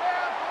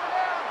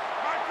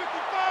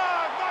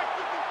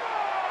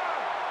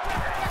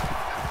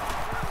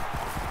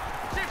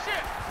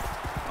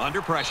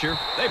 Under pressure,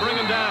 they bring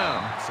him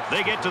down.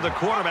 They get to the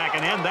quarterback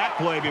and end that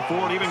play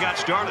before it even got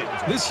started.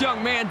 This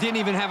young man didn't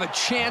even have a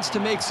chance to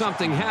make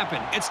something happen.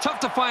 It's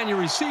tough to find your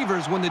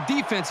receivers when the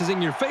defense is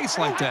in your face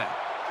like that.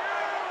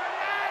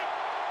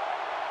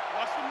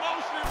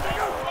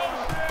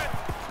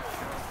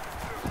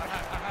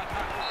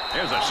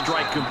 There's a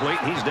strike complete.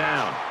 He's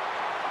down.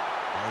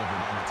 Oliver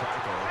on the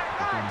tackle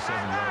at the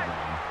 37-yard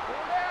line.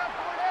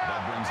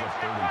 That brings up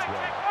 3rd and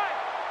 12.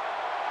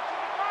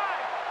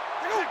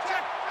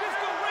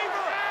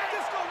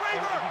 If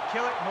you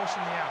kill it,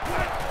 motion me out.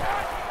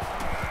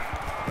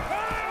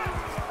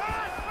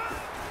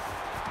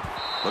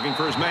 Looking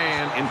for his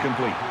man,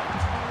 incomplete.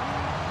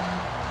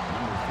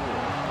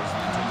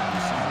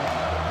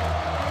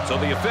 So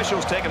the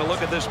officials taking a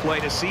look at this play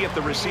to see if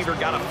the receiver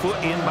got a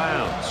foot in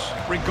bounds.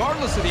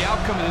 Regardless of the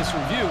outcome of this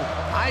review,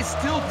 I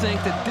still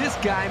think that this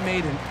guy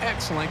made an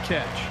excellent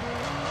catch.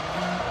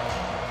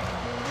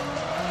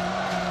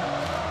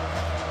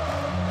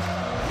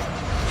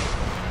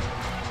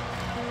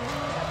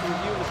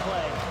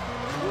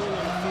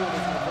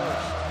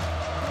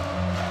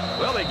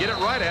 Well, they get it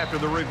right after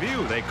the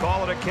review. They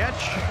call it a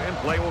catch, and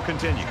play will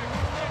continue.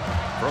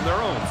 From their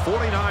own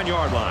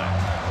 49-yard line,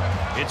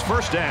 it's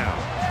first down.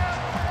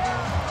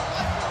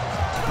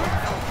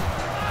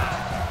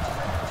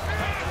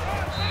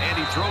 And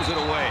he throws it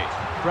away.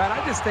 Brad,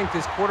 I just think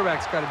this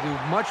quarterback's got to do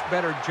a much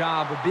better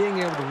job of being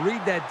able to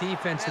read that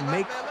defense and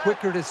make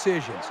quicker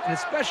decisions. And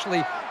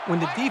especially when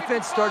the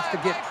defense starts to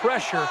get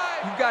pressure,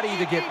 you've got to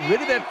either get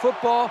rid of that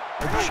football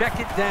or check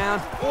it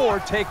down or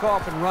take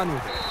off and run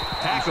with it.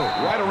 Tackle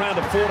right around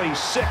the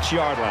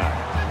 46-yard line.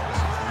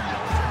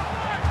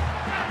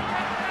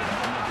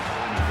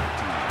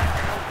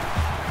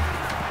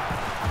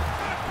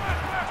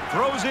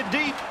 Throws it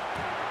deep.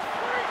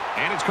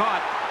 And it's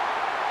caught.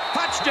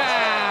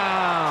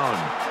 Touchdown!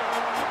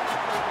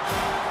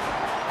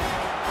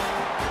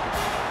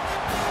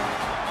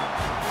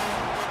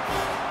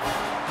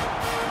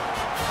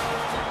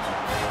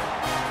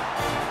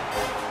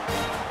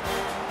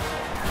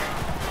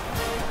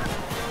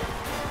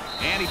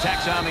 And he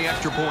tacks on the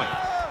extra point.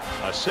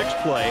 A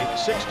 6-play,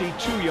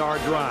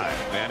 62-yard drive,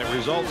 and it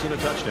results in a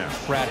touchdown.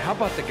 Brad, how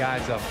about the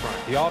guys up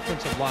front? The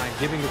offensive line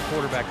giving the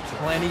quarterback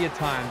plenty of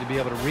time to be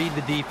able to read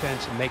the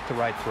defense and make the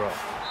right throw.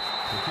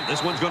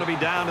 This one's going to be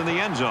down in the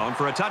end zone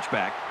for a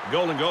touchback.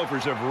 Golden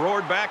Gophers have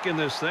roared back in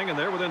this thing, and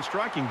they're within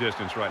striking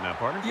distance right now,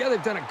 partner. Yeah,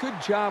 they've done a good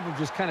job of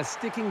just kind of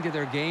sticking to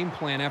their game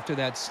plan after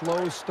that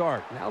slow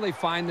start. Now they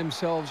find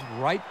themselves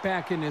right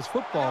back in this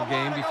football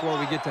game before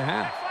we get to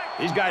half.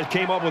 These guys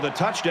came up with a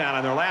touchdown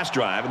on their last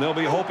drive, and they'll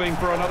be hoping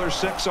for another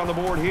 6 on the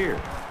board here.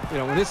 You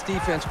know, when this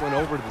defense went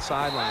over to the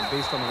sideline,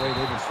 based on the way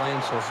they've been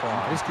playing so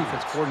far, this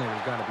defense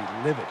coordinator's got to be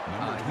livid.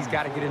 He's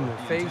got to get in their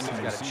face. He's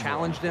got to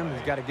challenge them.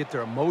 He's got to get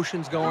their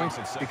emotions going.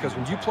 Because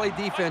when you play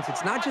defense,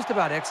 it's not just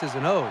about X's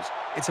and O's.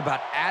 It's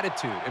about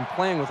attitude and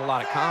playing with a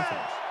lot of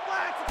confidence.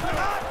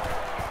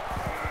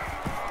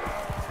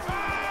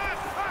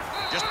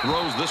 Just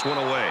throws this one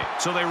away.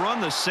 So they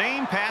run the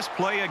same pass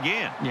play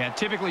again. Yeah,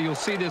 typically you'll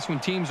see this when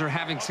teams are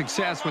having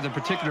success with a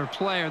particular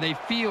player. They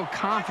feel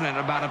confident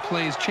about a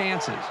play's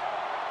chances.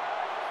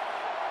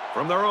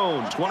 From their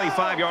own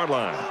 25-yard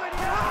line.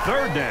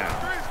 3rd down.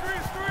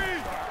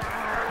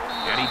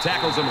 And he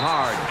tackles him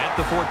hard at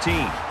the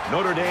 14.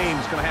 Notre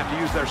Dame's going to have to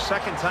use their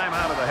second time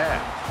out of the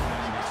half.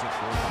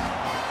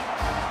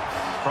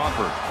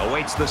 Crawford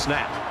awaits the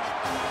snap.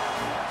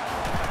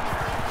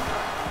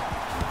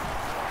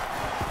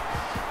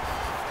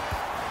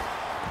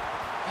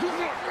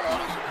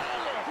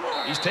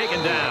 He's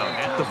taken down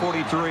at the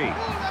 43.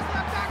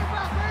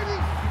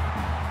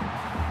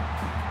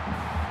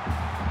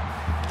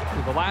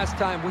 to. The last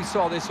time we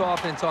saw this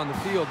offense on the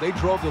field, they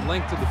drove the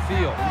length of the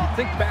field. And you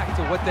think back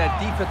to what that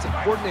defensive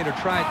coordinator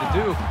tried to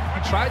do.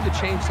 He tried to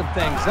change some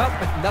things up,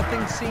 but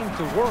nothing seemed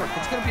to work.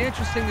 It's going to be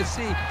interesting to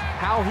see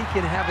how he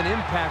can have an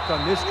impact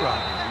on this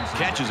drive.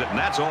 Catches it, and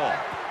that's all.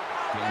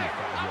 Gain of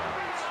 5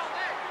 yards.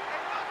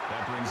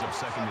 That brings up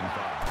 2nd and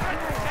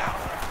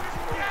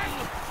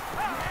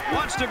 5.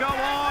 Wants to go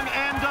long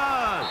and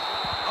does.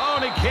 Oh,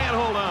 and he can't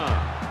hold on.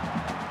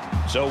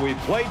 So we've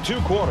played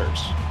 2 quarters.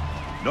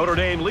 Notre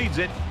Dame leads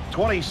it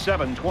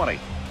 27-20.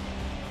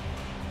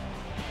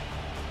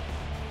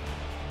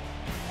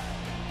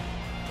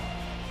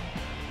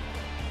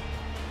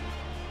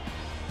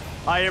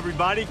 Hi,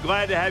 everybody.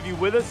 Glad to have you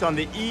with us on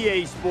the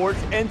EA Sports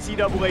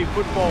NCAA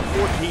Football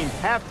 14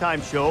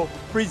 halftime show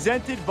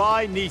presented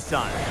by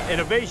Nissan.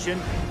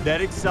 Innovation that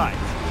excites.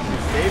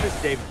 Chris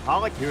Davis, David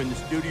Pollack here in the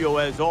studio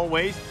as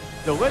always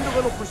to lend a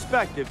little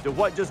perspective to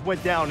what just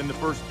went down in the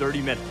first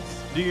 30 minutes.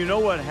 Do you know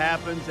what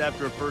happens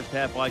after a first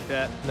half like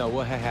that? No,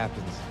 what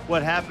happens?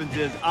 What happens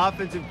is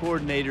offensive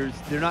coordinators,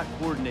 they're not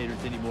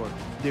coordinators anymore.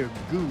 They're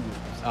gurus.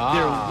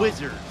 They're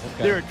wizards.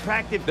 Okay. They're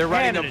attractive They're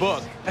writing a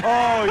candidates. book.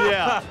 Oh,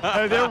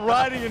 yeah. They're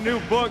writing a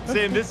new book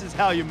saying this is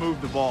how you move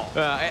the ball.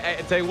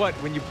 I tell you what,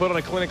 when you put on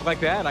a clinic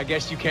like that, I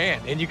guess you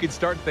can. And you can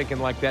start thinking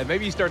like that.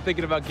 Maybe you start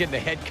thinking about getting a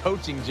head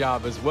coaching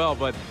job as well.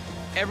 But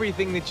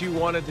everything that you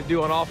wanted to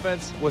do on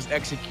offense was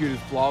executed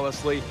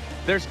flawlessly.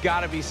 There's got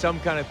to be some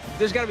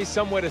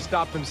way to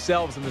stop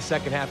themselves in the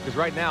second half, because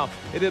right now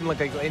it didn't look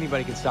like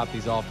anybody can stop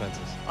these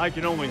offenses. I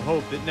can only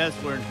hope that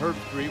Nessler and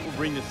Herbstreit will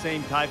bring the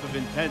same type of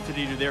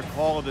intensity to their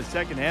call of the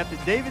second half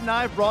that David and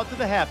I have brought to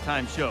the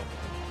halftime show.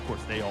 Of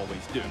course, they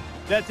always do.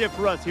 That's it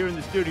for us here in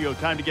the studio.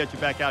 Time to get you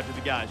back out to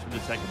the guys for the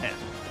second half.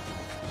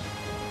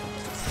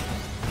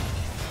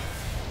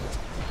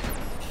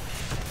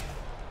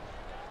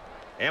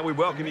 And we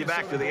welcome you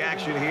back to the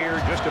action here,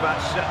 just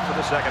about set for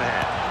the second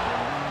half.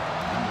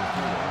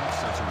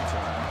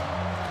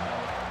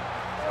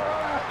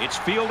 It's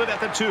fielded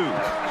at the 2.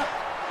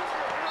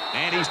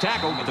 And he's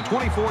tackled at the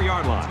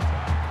 24-yard line.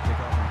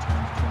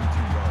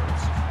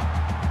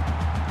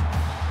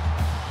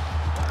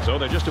 So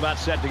they're just about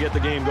set to get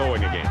the game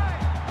going again.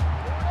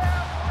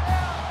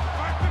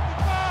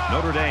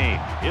 Notre Dame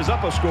is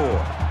up a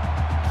score.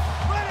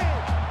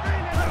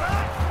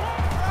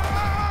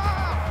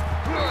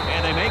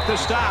 And they make the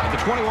stop at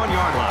the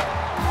 21-yard line.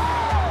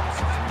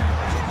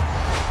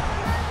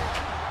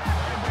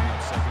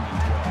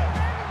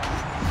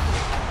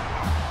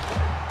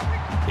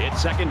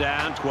 It's 2nd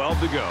down, 12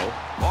 to go.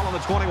 Ball on the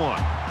 21.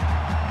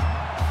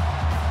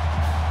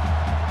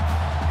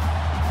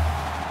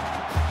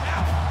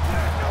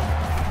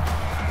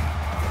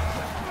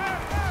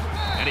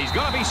 And he's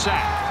going to be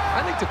sacked.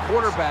 I think the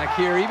quarterback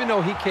here, even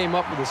though he came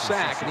up with a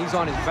sack and he's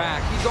on his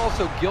back, he's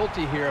also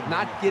guilty here of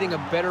not getting a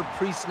better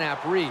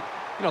pre-snap read.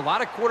 You know, a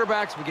lot of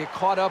quarterbacks would get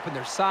caught up in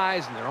their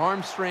size and their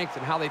arm strength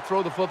and how they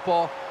throw the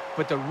football.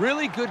 But the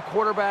really good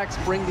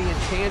quarterbacks bring the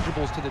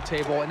intangibles to the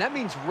table, and that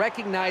means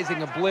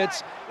recognizing a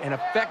blitz and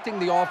affecting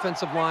the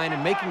offensive line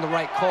and making the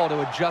right call to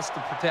adjust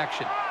the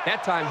protection.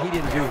 That time, he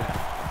didn't do that.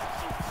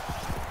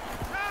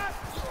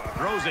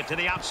 Throws it to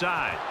the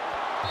outside.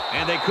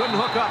 And they couldn't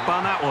hook up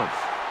on that one.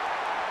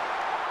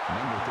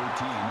 Number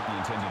 13, the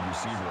intended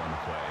receiver on the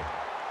play.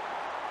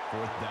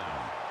 4th down.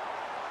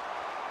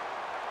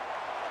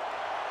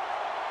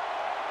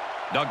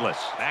 Douglas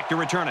back to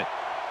return it.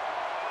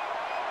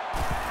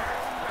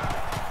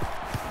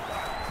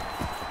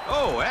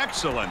 Oh,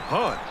 excellent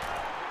punt.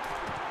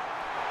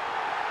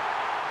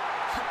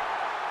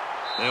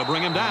 They'll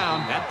bring him down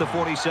at the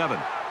 47.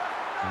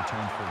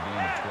 Return for a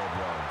gain of 12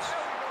 yards.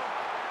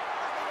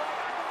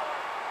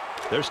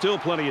 There's still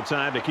plenty of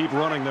time to keep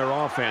running their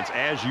offense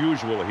as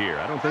usual here.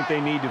 I don't think they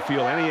need to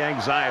feel any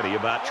anxiety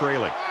about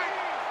trailing.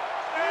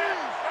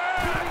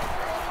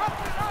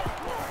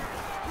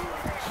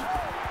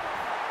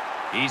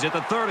 He's at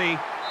the 30,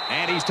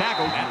 and he's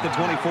tackled at the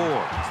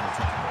 24.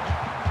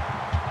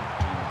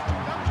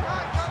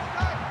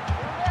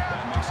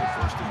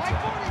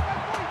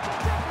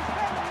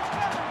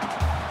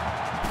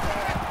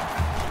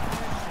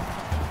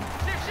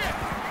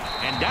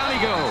 Down he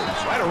goes,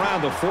 right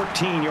around the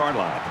 14-yard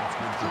line.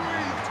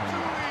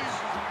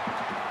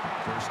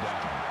 First down.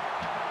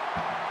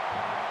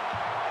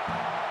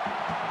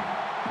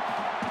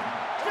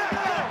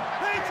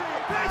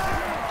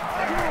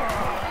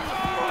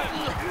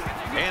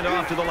 And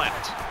off to the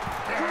left.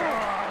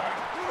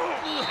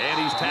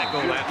 And he's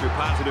tackled after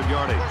positive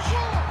yardage.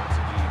 That's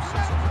a gain of 6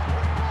 on the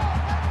play.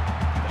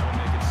 That'll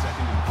make it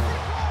 2nd and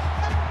 4.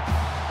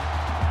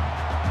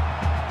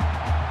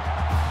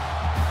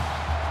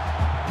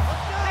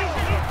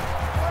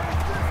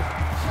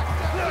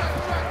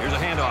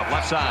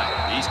 Left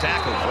side. He's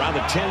tackled around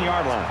the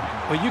 10-yard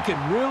line. Well, you can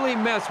really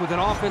mess with an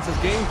offensive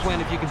game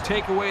plan if you can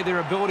take away their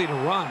ability to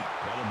run.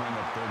 That'll bring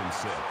up 3rd and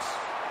 6.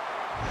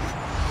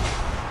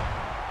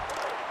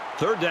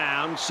 3rd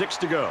down, 6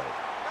 to go.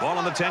 Ball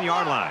on the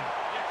 10-yard line.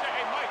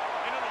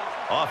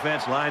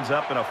 Offense lines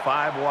up in a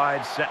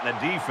 5-wide set, and the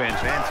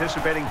defense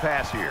anticipating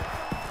pass here.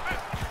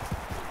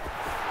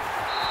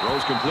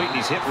 Throws complete, and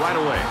he's hit right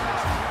away.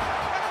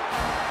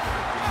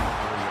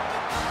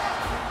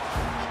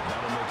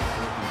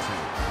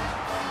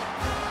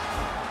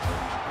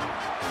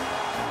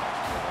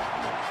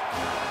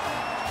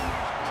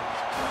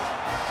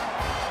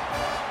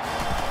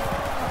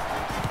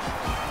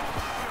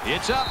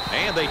 It's up,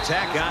 and they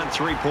tack on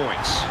 3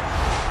 points.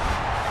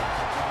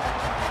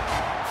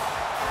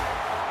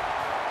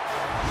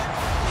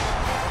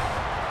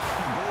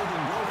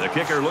 The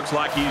kicker looks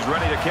like he's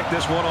ready to kick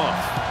this one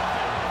off.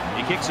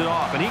 He kicks it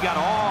off, and he got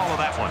all of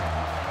that one.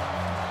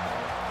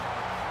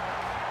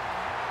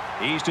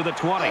 He's to the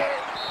 20.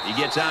 He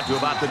gets out to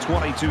about the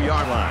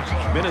 22-yard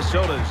line.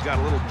 Minnesota's got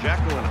a little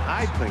Jekyll and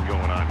Hyde thing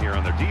going on here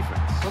on their defense.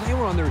 Well, they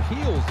were on their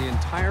heels the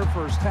entire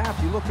first half.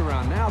 You look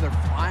around now, they're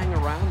flying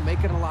around,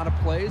 making a lot of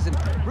plays, and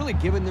really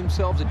giving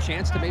themselves a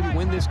chance to maybe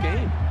win this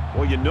game.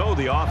 Well, you know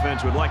the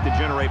offense would like to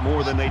generate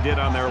more than they did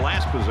on their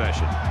last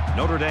possession.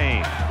 Notre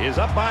Dame is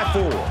up by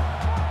 4.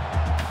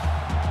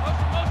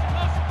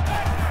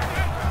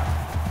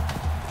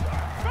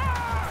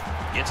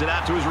 Gets it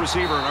out to his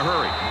receiver in a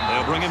hurry.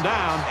 They'll bring him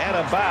down at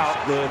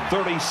about the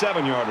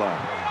 37-yard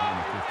line.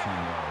 15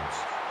 yards.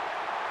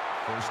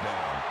 First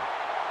down.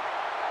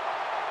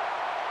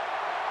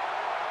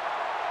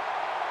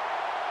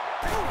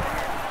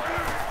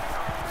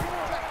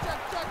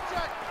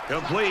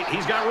 Complete.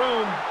 He's got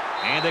room.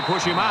 And they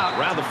push him out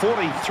around the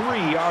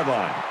 43-yard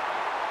line.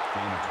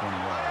 Gain of 20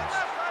 yards.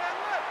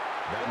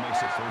 That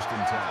makes it first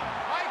and 10.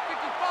 Mike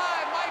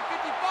 55, Mike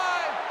 55.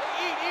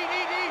 Eat.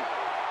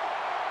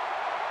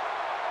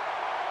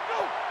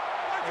 Go.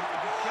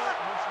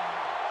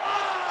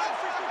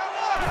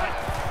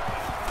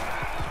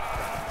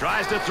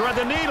 Tries to thread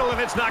the needle,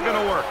 and it's not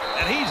going to work.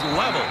 And he's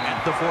level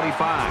at the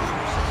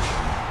 45.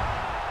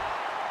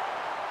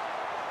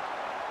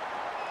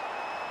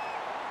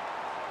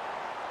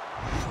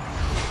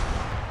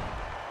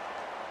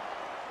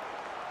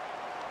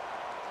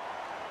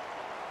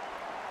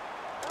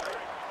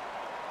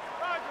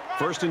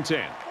 First and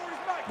 10.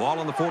 Ball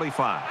on the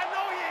 45. I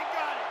know he ain't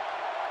got it.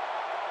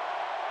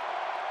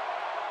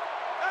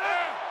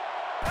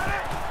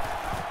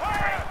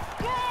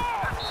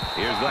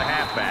 Here's the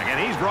halfback, and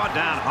he's brought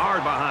down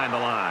hard behind the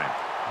line.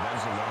 That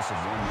is a loss of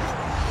 1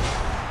 yard.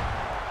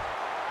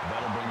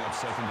 That'll bring up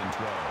second and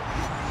 12.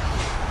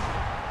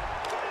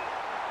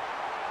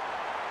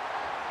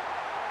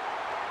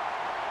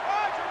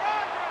 Roger.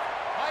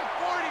 Mike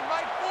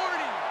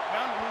 40.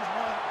 Bound to lose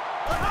one.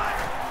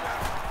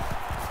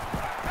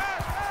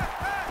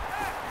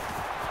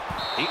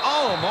 He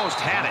almost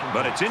had it,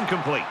 but it's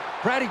incomplete.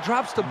 Brad, he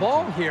drops the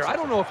ball here. I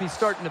don't know if he's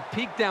starting to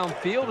peek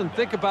downfield and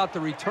think about the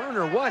return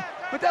or what,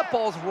 but that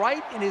ball's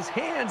right in his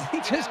hands. He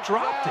just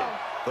dropped it.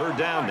 Third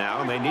down now,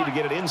 and they need to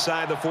get it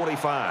inside the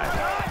 45.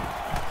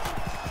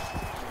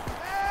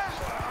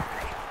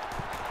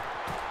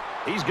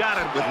 He's got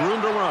it with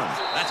room to run.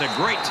 That's a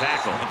great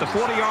tackle at the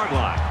 40-yard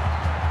line.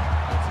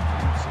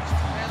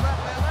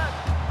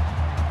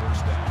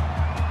 First down.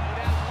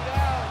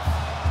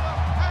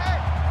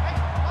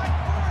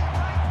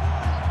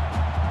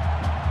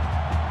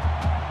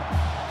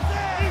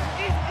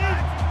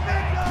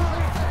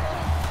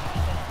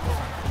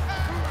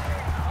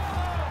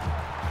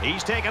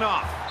 He's taken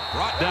off.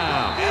 Brought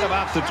down at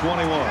about the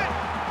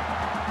 21.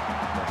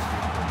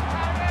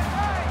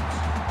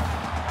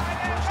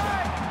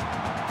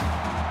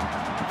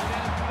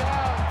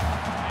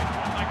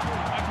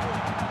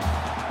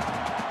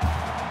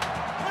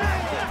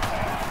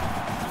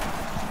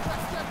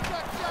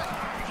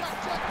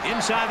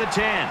 Inside the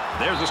 10.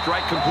 There's a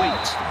strike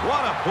complete.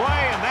 What a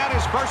play, and that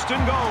is first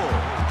and goal.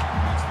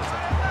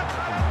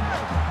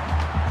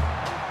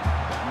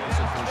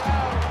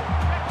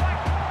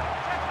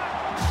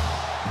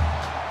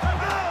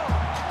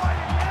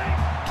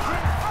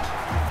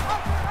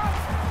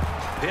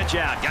 Pitch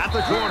out, got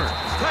the corner.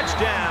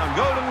 Touchdown,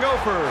 Golden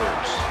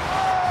Gophers.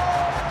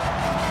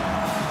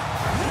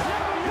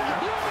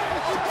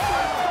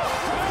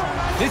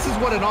 This is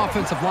what an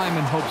offensive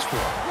lineman hopes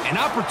for. An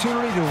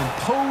opportunity to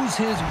impose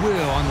his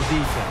will on the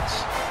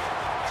defense.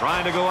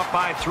 Trying to go up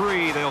by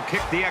 3. They'll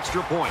kick the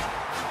extra point.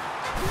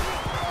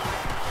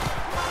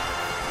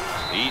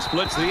 He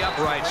splits the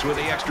uprights with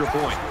the extra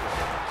point.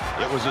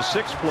 It was a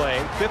 6-play,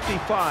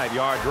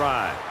 55-yard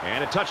drive,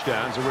 and a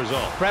touchdown as a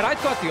result. Brad, I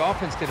thought the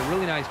offense did a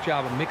really nice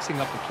job of mixing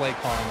up the play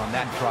calling on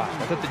that drive.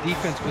 I thought the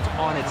defense was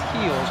on its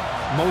heels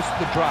most of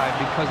the drive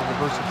because of the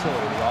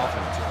versatility of the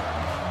offense.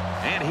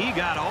 And he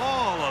got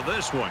all of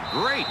this one.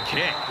 Great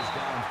kick.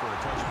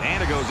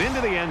 And it goes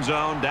into the end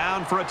zone,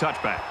 down for a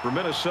touchback. For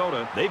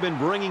Minnesota, they've been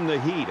bringing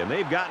the heat, and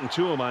they've gotten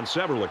to him on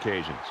several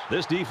occasions.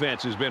 This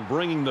defense has been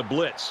bringing the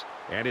blitz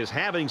and is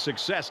having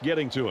success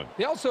getting to him.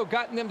 They also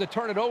gotten them to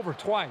turn it over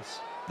twice.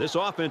 This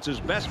offense's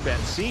best bet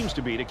seems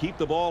to be to keep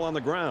the ball on the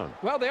ground.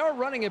 Well, they are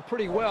running it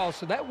pretty well,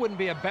 so that wouldn't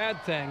be a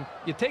bad thing.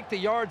 You take the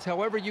yards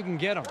however you can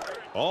get them.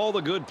 All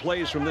the good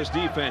plays from this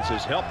defense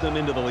has helped them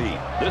into the lead.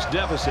 This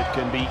deficit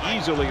can be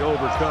easily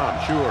overcome,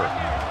 sure.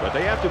 But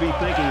they have to be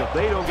thinking if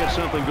they don't get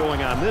something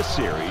going on this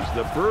series,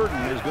 the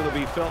burden is going to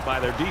be felt by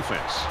their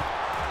defense.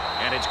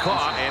 And And it's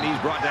caught, and he's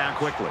brought down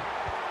quickly.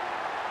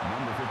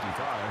 Number 55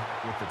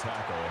 with the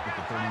tackle at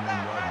the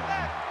 31-yard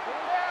line.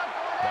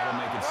 That'll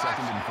make it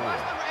 2nd and 4.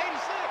 Watch number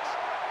 86.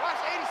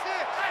 Watch 86.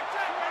 Check.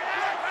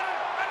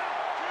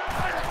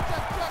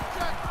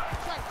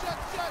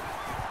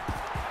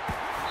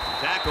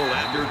 Tackle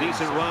after a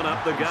decent run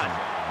up the gut.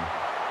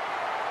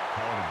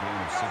 Call it a gain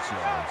of 6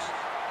 yards.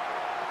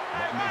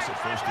 That makes it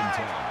 1st and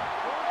 10.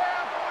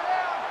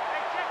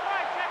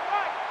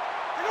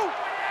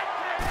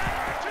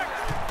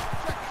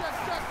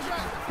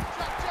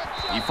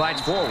 He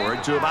fights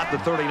forward to about the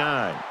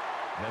 39.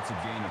 That's a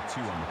gain of 2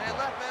 on the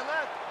play.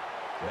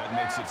 That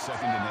makes it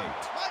 2nd and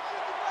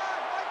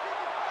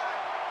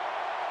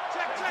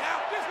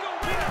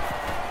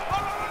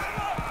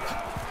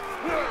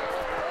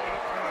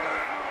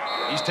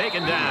 8. He's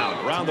taken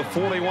down around the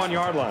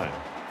 41-yard line.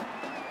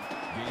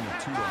 Gain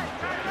of 2 on the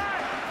play.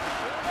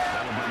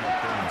 That'll bring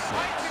up 3rd and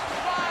 6.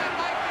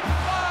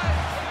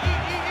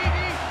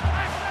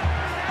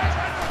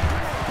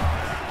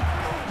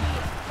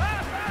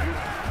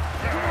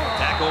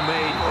 Tackle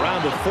made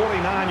around the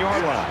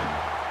 49-yard line.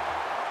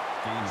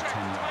 Gain of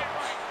 10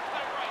 yards.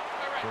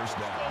 1st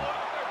down.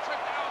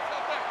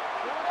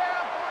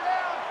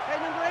 Hey,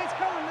 number 8's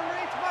coming. Number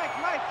 8's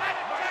Mike.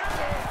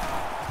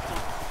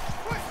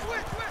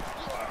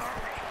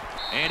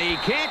 And he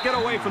can't get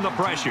away from the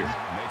pressure.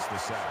 Makes the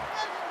sack.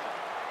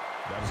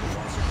 That was a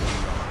loss of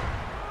 1 yard.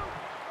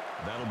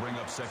 That'll bring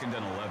up 2nd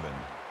and 11.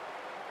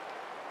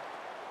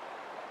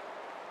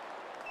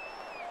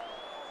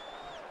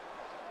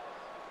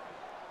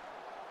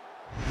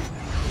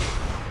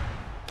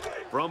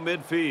 From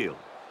midfield,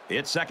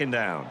 it's 2nd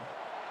down.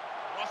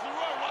 Watch the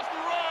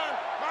run.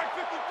 Mark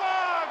 55.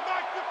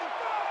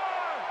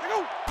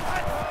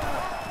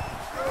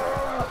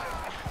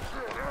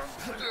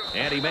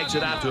 And he makes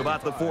it out to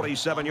about the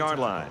 47-yard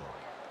line.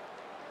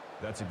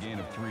 That's a gain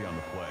of 3 on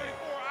the play.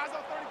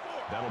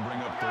 That'll bring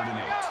up 3rd and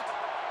 8.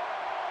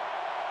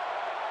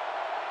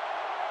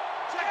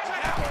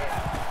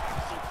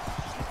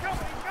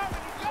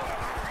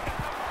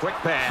 Quick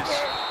pass.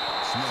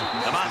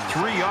 About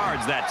 3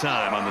 yards that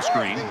time on the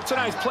screen. It's a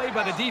nice play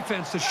by the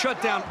defense to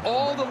shut down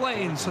all the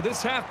lanes, so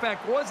this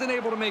halfback wasn't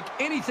able to make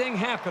anything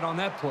happen on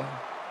that play.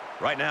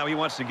 Right now he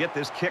wants to get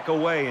this kick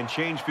away and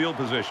change field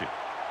position.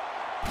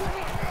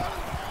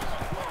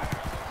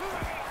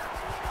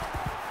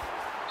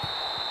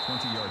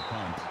 20-yard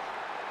punt.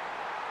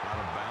 Out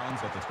of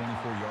bounds at the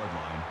 24-yard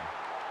line.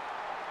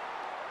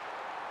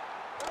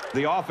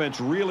 The offense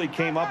really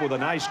came up with a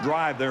nice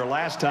drive there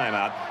last time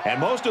out, and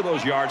most of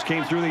those yards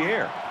came through the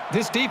air.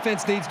 This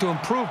defense needs to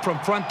improve from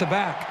front to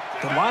back.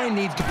 The line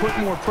needs to put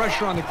more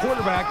pressure on the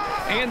quarterback,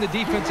 and the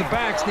defensive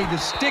backs need to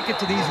stick it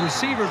to these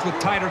receivers with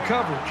tighter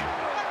coverage.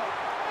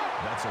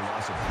 That's a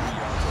loss of 3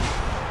 yards on the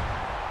play.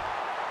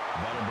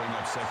 That'll bring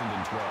up 2nd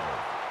and 12.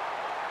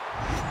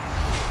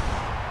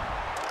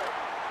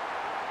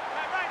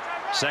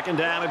 Second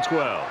down and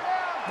 12.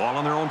 Ball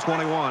on their own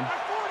 21.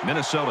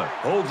 Minnesota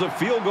holds a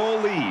field goal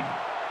lead.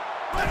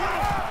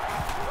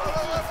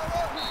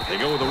 They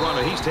go with the run,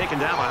 and he's taken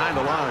down behind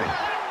the line.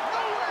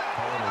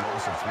 Call it a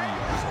loss of 3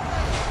 yards on the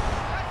play.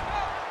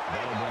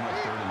 That'll bring up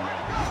 3rd and 11.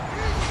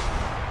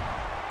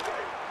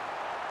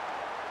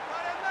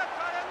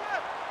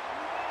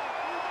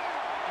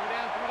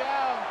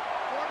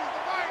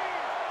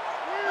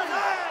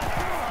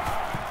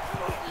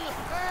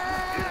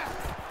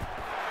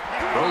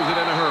 Throws it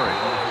in a hurry.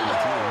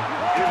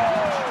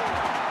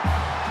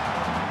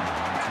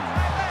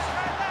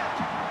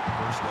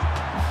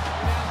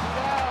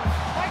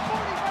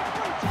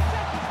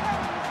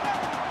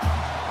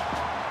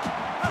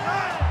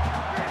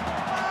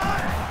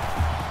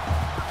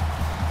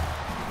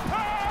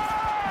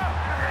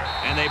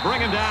 And they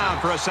bring him down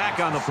for a sack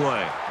on the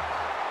play.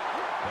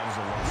 That is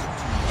a loss of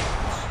 2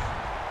 yards.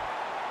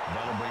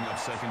 That'll bring up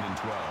 2nd and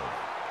 12.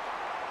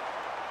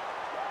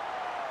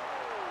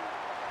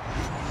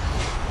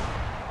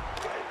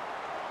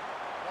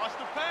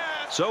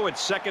 So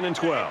it's 2nd and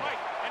 12.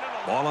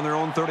 Ball on their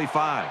own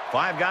 35.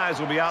 5 guys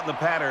will be out in the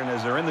pattern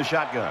as they're in the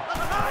shotgun.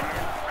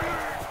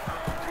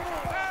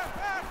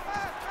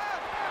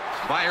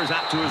 Fires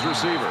out to his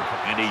receiver,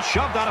 and he's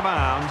shoved out of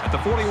bounds at the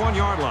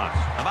 41-yard line.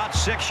 About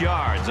 6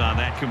 yards on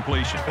that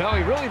completion. Well,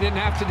 he really didn't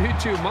have to do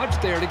too much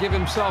there to give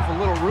himself a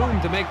little room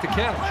to make the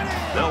catch.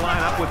 They'll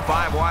line up with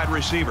 5 wide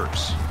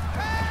receivers.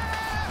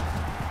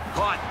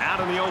 Caught out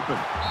in the open,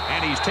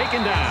 and he's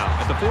taken down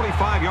at the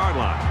 45-yard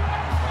line.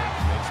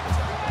 Makes the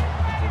tackle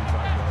at the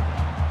 45-yard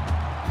line.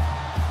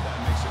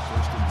 That makes it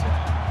 1st and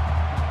 10.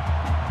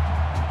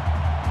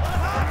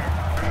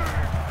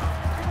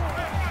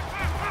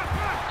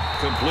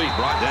 Complete,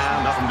 brought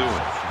down, nothing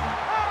doing.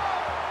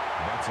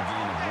 That's a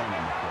gain of 1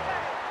 on the play.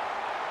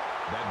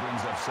 That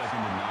brings up 2nd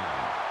and 9.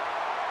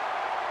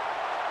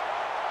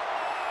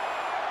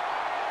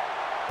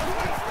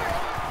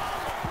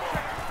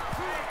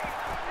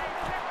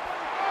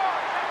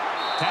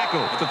 Tackle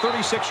at the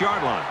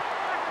 36-yard line.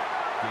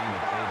 Gain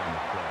of 8 on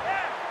the play.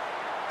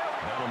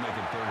 That'll make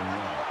it 3rd and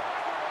 1.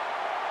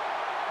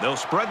 They'll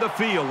spread the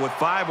field with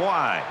 5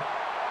 wide.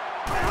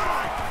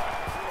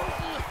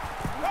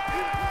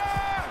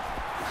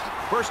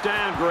 First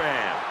down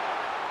grab.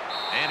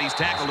 And he's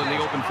tackled in the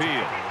open field.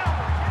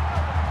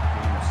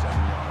 Gain of 7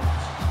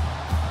 yards.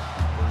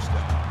 First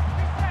down.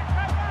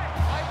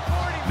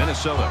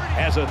 Minnesota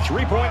has a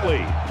 3-point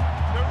lead.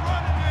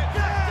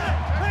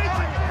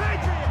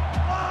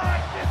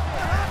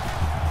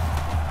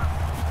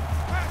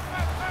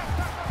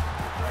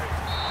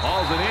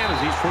 Hauls it in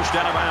as he's pushed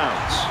out of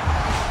bounds.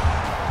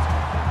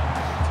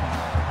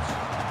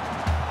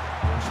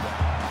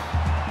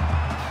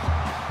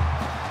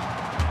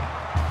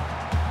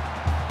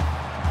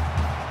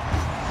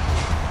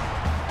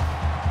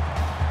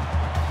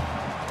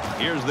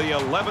 Here's the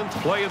 11th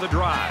play of the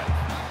drive.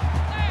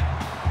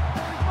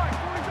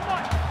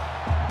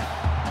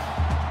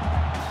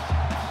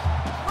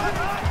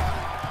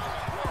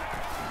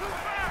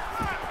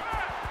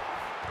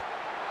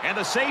 And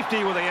the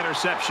safety with the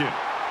interception.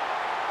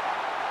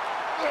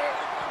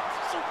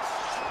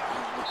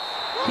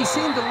 He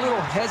seemed a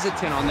little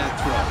hesitant on that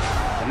throw,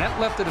 and that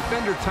left the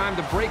defender time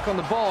to break on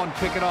the ball and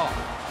pick it off.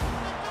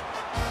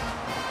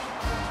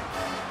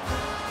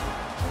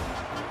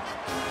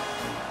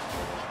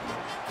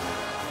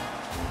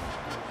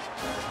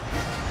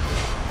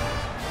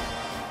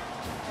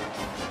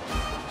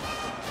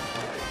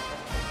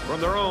 From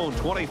their own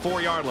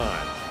 24-yard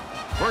line.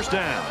 First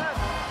down.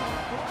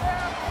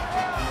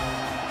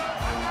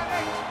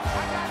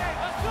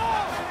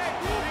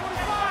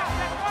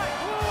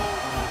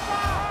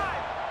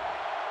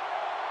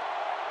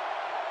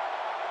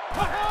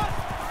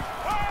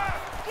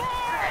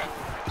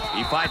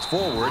 He fights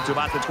forward to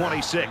about the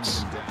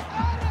 26. Call it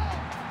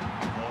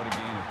a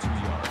gain of 2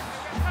 yards.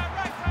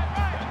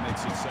 That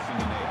makes it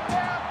 2nd and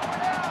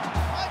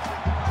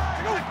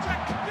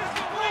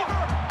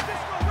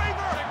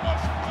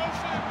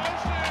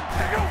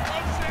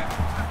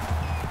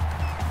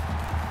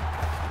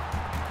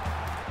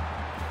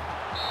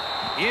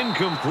 8.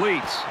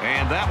 Incomplete,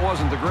 and that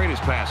wasn't the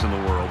greatest pass in the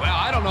world. Well,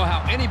 I don't know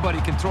how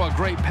anybody can throw a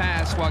great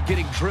pass while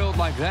getting drilled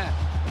like that.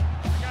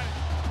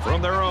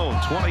 From their own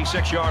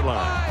 26-yard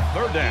line.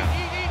 Third down.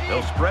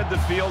 They'll spread the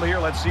field here.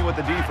 Let's see what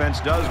the defense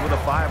does with a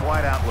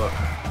 5-wide outlook.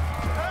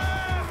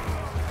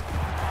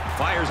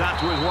 Fires out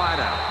to his wide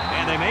out.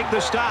 And they make the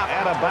stop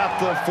at about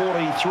the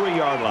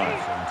 43-yard line.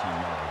 17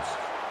 yards.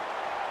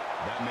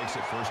 That makes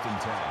it 1st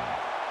and 10.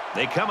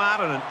 They come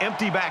out in an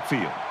empty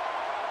backfield.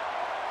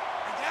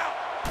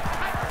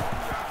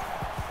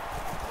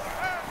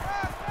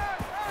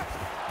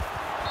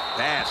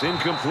 Pass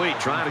incomplete,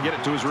 trying to get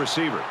it to his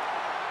receiver.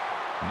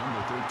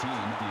 Number 13,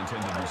 the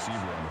intended receiver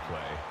on the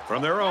play.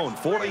 From their own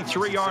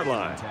 43-yard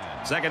line.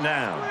 Second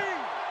down.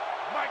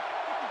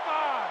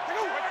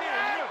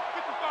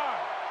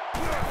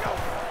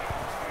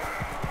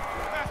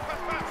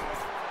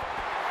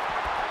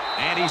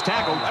 And he's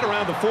tackled right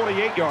around the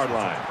 48-yard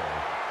line.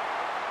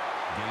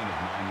 Gain of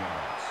 9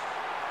 yards.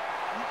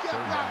 You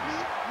can't block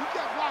me. You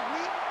can't block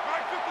me.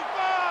 Mike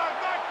 55.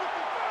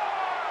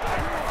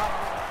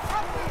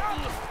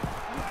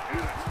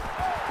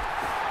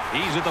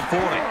 He's at the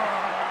 40.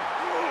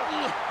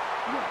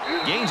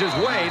 Gains his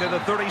way to the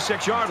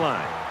 36-yard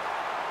line.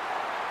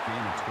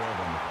 Gain of 12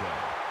 on the play.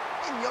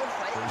 In your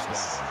face.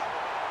 First down.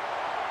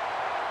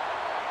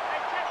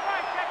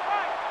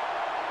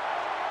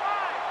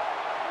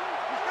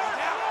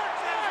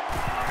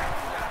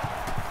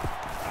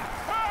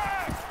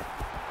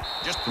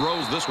 Just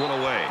throws this one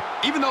away.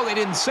 Even though they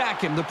didn't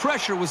sack him, the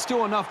pressure was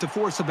still enough to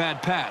force a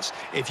bad pass.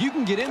 If you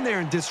can get in there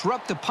and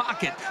disrupt the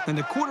pocket, then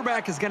the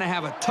quarterback is going to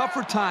have a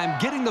tougher time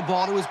getting the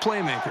ball to his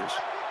playmakers.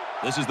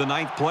 This is the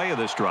 9th play of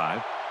this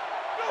drive.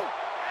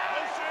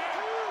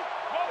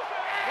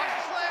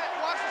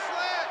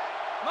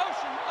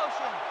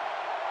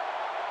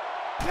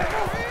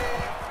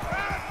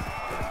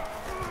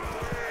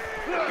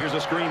 Here's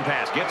a screen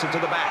pass. Gets it to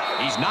the back.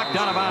 He's knocked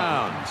out of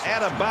bounds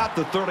at about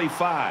the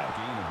 35.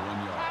 Gain of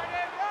 1 yard.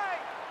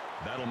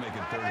 That'll make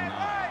it 3rd and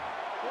 9.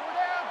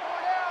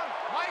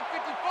 Mike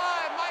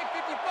 55. Mike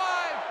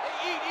 55.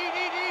 Hey,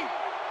 eat.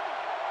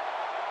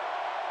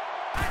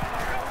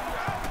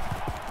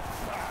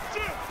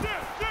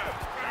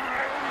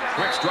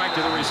 Quick strike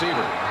to the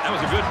receiver. That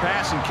was a good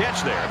pass and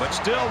catch there, but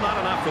still not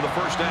enough for the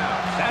first down.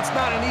 That's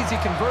not an easy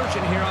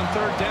conversion here on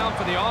 3rd down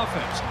for the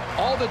offense.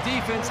 All the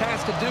defense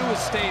has to do is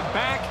stay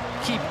back,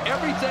 keep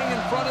everything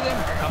in front of them,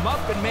 come up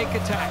and make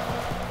a tackle.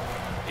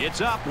 It's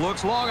up,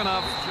 looks long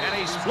enough, and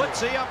he splits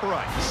the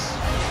uprights.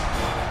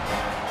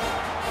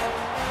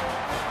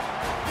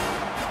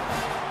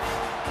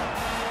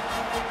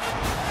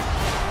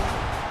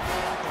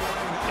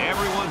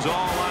 Everyone's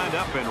all lined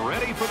up and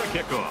ready for the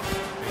kickoff.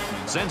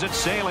 Sends it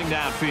sailing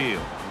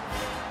downfield.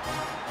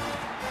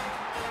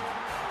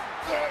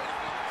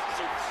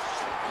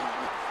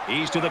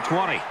 He's to the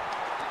 20.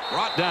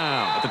 Brought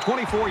down at the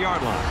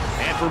 24-yard line.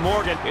 And for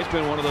Morgan, it's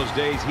been one of those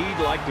days he'd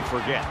like to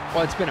forget.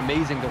 Well, it's been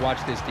amazing to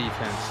watch this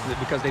defense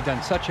because they've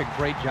done such a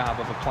great job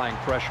of applying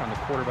pressure on the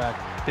quarterback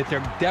that they're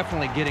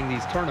definitely getting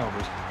these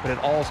turnovers, but it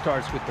all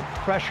starts with the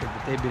pressure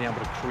that they've been able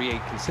to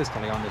create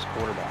consistently on this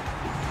quarterback.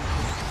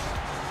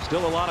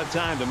 Still a lot of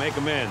time to make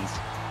amends.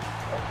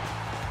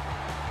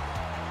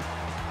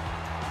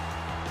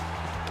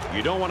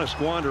 You don't want to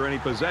squander any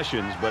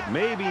possessions, but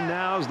maybe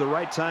now's the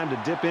right time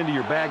to dip into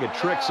your bag of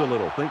tricks a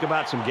little. Think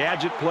about some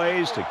gadget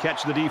plays to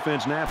catch the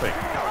defense napping.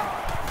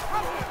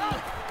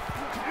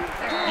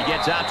 He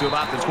gets out to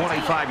about the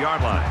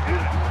 25-yard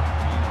line.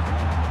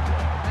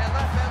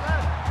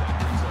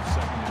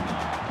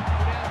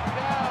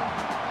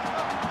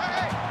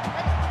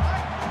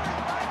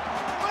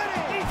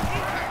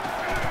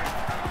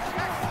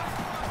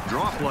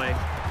 Draw play.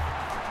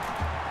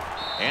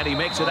 And he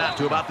makes it out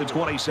to about the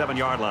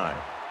 27-yard line.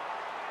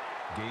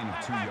 Gain of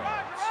 2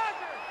 yards.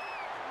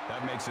 That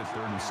makes it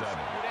 3rd and 7. Check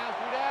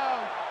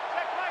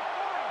right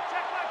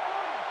 40. Check right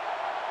 40.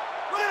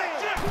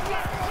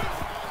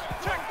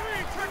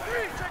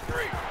 Check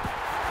 3.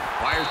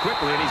 Fires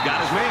quickly, and he's got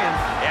his man.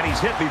 And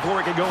he's hit before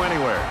he can go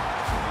anywhere.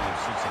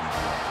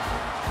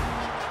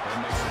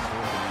 That makes it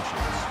 4th and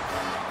inches.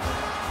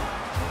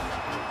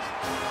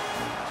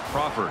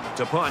 Crawford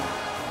to punt.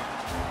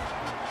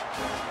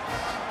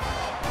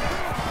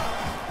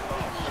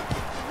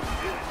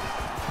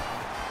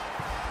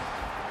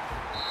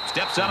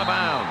 Steps out of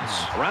bounds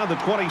around the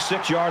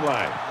 26-yard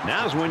line.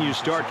 Now's when you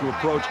start to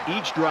approach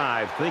each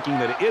drive thinking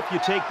that if you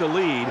take the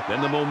lead,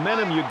 then the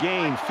momentum you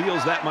gain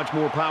feels that much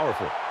more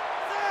powerful.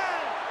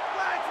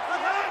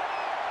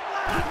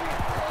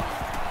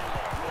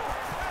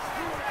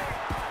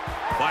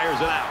 Fires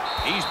it out.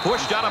 He's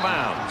pushed out of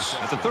bounds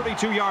at the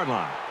 32-yard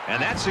line.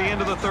 And that's the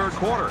end of the 3rd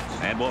quarter.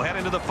 And we'll head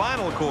into the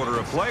final quarter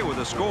of play with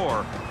a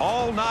score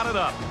all knotted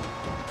up.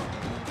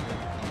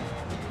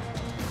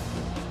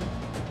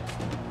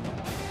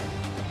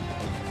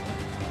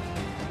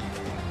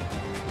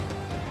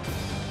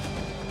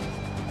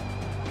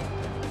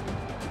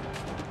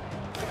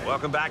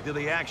 Welcome back to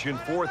the action.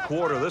 4th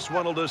quarter. This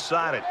one will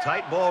decide it.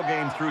 Tight ball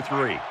game through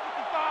 3. 55.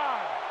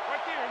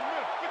 Right there in the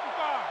middle.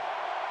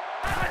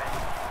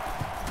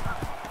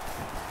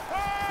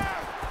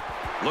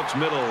 55. Looks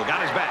middle.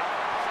 Got his back.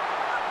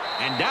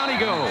 And down he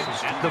goes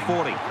at the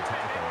 40. Gain of 8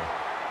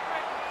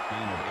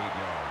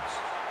 yards.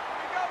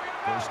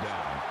 1st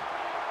down.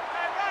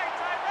 Tight right.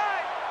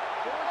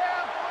 4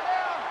 down.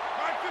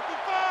 Right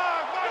 55.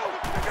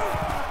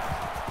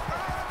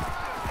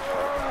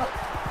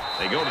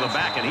 They go to the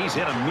back, and he's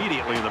hit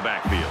immediately in the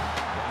backfield.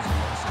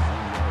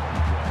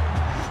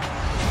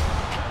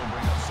 That'll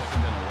bring up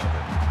 2nd and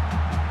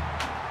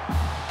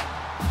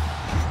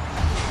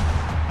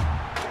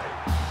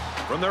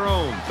 11. From their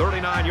own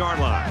 39-yard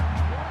line.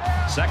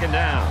 2nd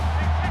down.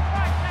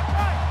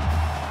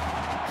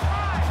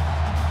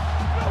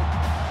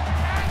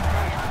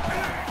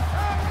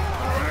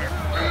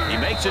 He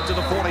makes it to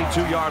the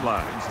 42-yard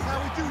line. That's how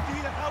we do,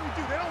 D. That's how we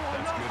do. They don't want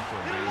That's good for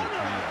a gain of 3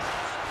 yards.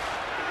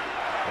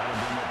 That'll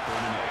bring up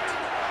 3rd and 8.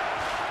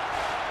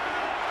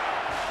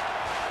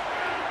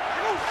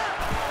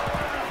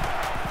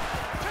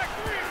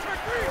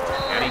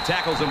 And he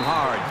tackles him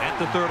hard at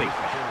the 30.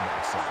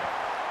 Quarterback side.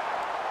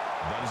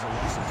 That is a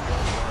loss of 12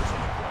 yards on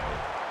the play.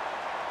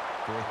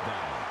 4th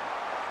down.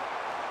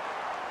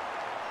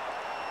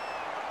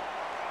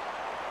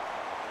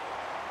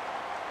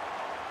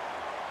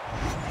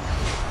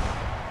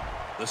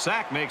 The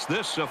sack makes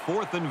this a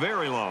 4th and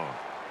very long.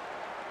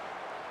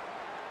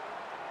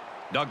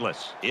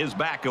 Douglas is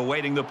back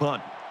awaiting the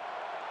punt.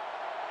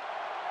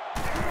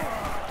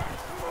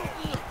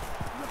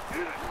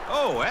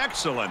 Oh,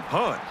 excellent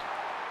punt.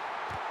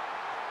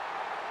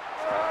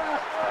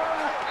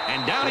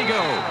 And down he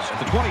goes at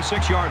the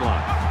 26-yard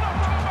line.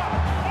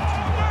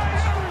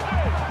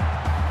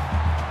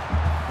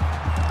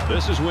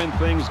 This is when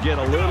things get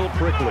a little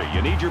prickly.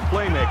 You need your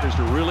playmakers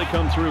to really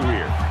come through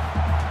here.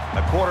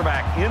 A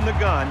quarterback in the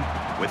gun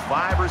with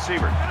 5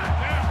 receivers.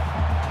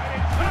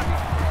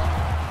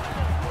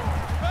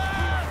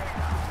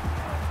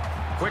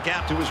 Quick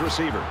out to his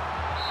receiver.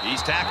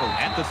 He's tackled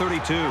at the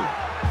 32. Gain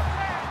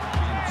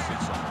of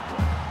 6 on the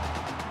play.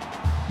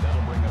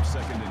 That'll bring up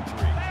 2nd and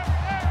 3.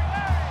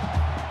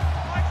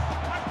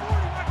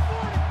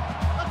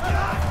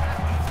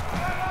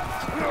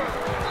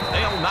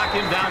 They'll knock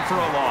him down for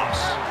a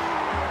loss.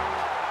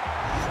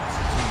 That's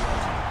 2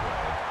 yards on the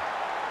play.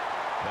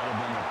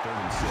 That'll bring up 3rd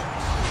and 6.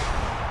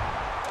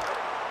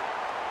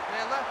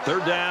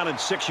 3rd down and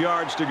 6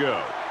 yards to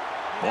go.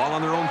 Ball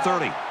on their own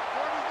 30.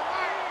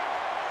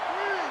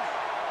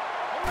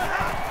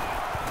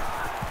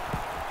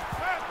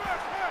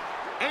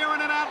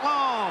 Airing it out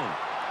long.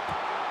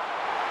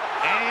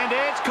 And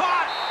it's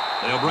caught.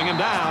 They'll bring him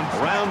down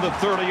around the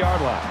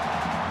 30-yard line.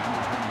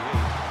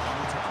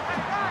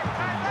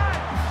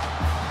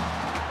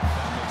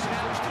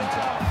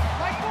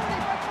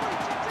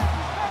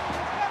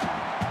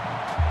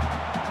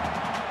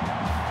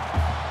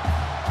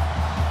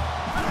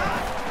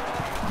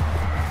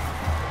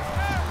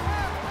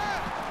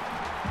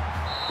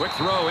 Quick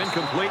throw,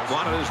 incomplete,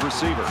 wanted his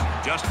receiver.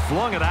 Just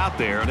flung it out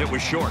there, and it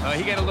was short.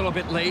 He got a little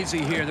bit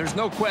lazy here. There's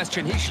no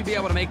question. He should be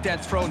able to make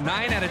that throw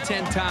 9 out of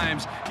 10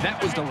 times.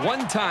 That was the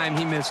one time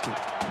he missed it.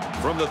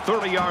 From the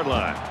 30-yard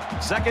line,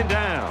 2nd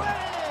down.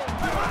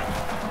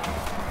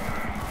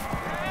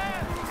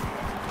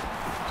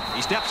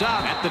 He steps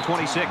out at the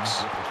 26.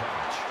 That's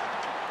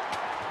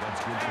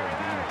good for a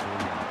gain of 4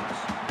 yards.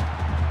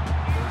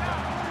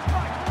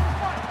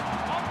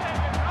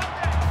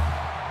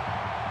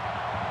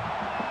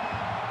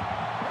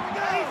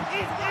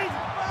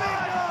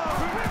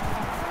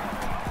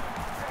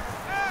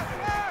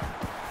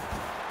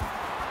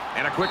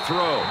 And a quick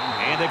throw.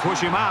 And they push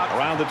him out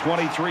around the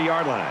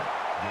 23-yard line.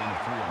 Gain of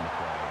 3 on the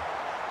play.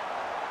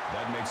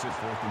 That makes it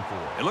 4th and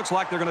 4. It looks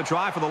like they're going to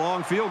try for the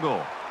long field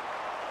goal.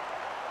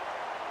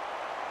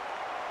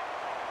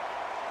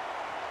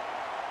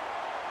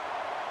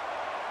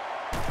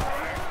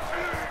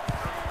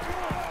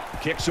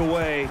 Kicks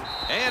away.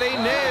 And he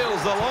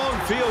nails the long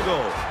field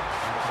goal.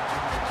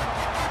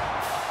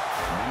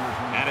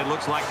 And it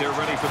looks like they're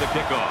ready for the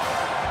kickoff.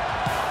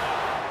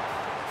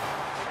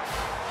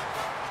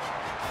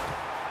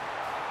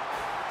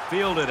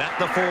 Fielded at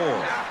the 4.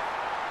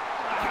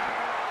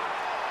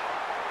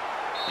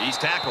 He's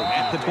tackled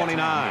at the 29.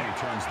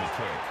 Returns the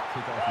kick.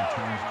 Kickoff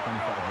returns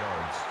 25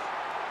 yards.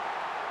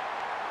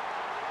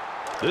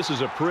 This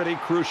is a pretty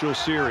crucial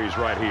series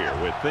right here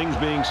with things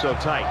being so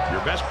tight.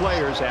 Your best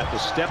players have to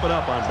step it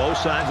up on both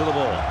sides of the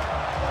ball.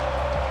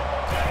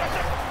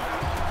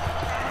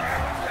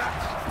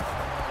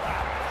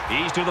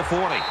 He's to the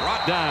 40.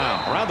 Brought down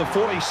around the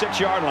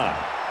 46-yard line.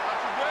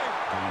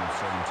 Gain of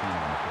 17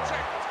 on the play.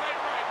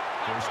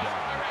 First down.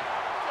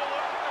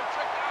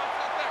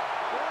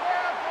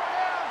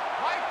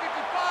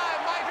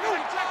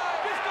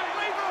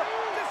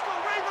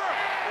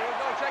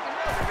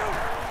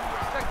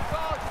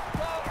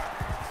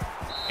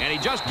 And he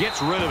just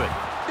gets rid of it.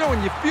 You know,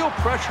 when you feel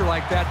pressure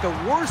like that, the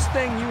worst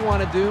thing you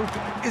want to do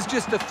is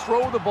just to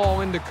throw the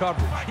ball into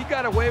coverage. He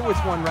got away with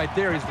one right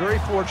there. He's very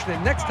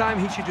fortunate. Next time,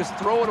 he should just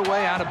throw it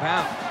away out of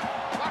bounds.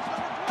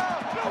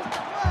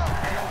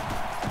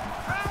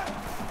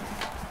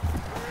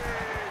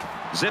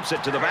 Zips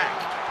it to the back.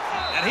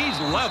 And he's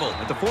level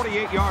at the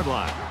 48-yard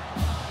line.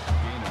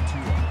 Gain of 2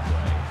 on the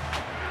play.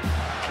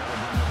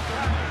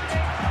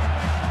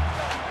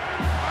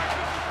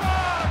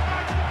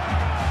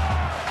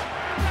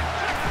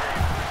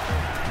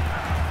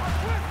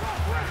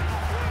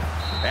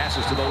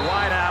 Passes to the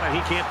wide out, and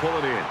he can't pull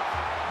it in.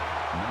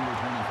 Number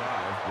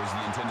 25 was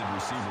the intended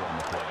receiver on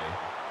the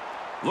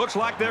play. Looks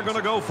like they're going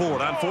to go for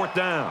it on 4th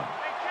down.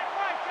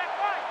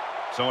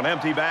 So an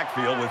empty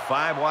backfield with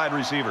 5 wide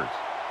receivers.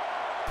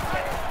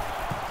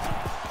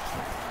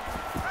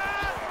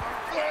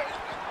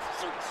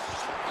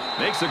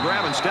 Makes the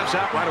grab and steps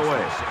out right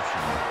away.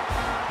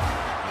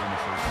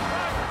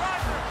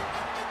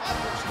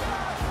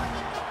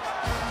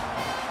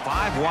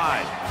 5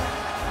 wide.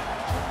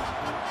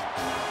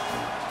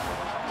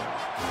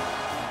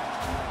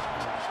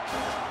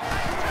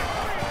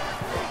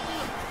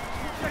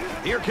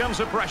 Here comes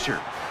the pressure.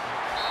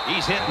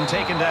 He's hit and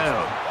taken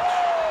down.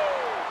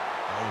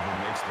 Oliver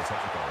makes the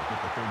tackle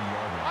at the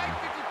 30-yard line.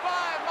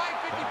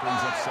 That brings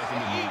up 2nd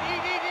and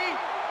 9.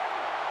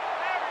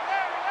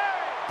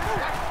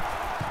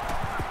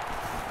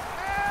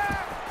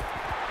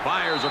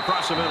 Fires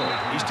across the middle.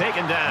 He's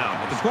taken down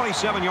at the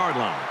 27-yard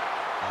line.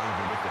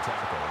 Oliver with the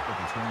tackle at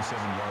the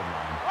 27-yard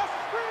line.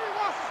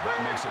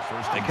 That makes it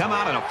 1st and They come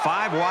out in a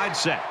 5 wide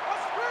set.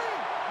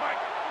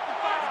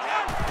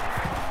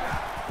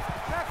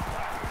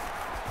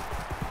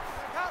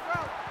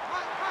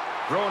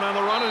 Throwing on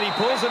the run, and he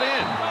pulls it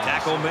in.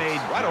 Tackle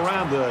made right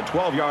around the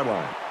 12-yard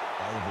line.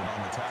 Oliver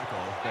on the tackle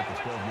at the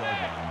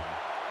 12-yard line.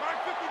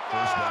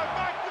 First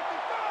down.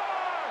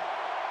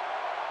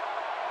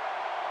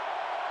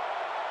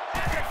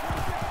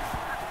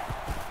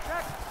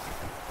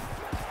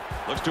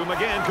 Looks to him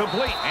again,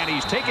 complete, and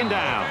he's taken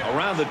down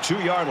around the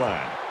 2-yard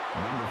line.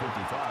 Number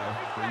 55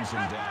 brings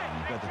him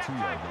down at the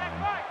 2-yard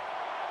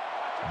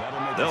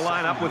line. They'll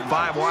line up with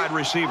 5 wide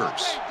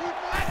receivers.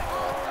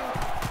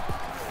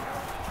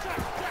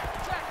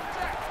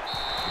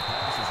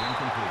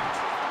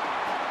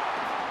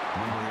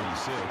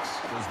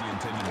 Was the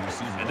intended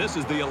receiver. And this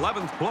is the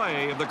 11th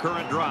play of the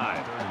current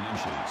drive. 3rd and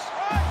inches.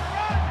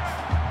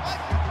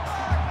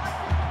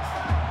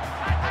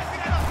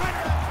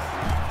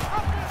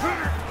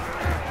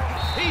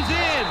 He's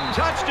in.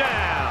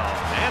 Touchdown.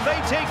 And they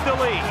take the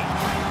lead.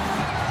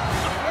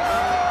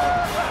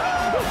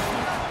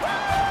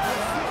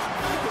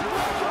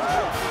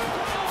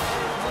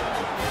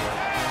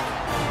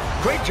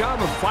 Great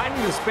job of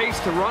finding the space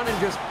to run and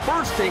just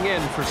bursting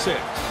in for 6.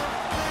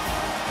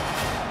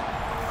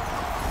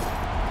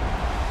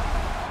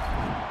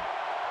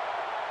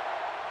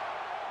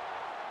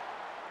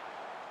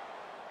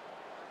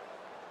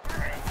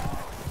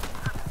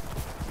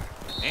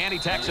 And he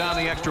tacks on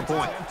the extra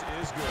point.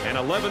 An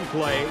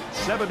 11-play,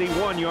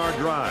 71-yard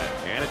drive,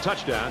 and a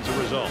touchdown as a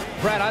result.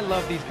 Brad, I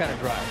love these kind of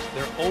drives.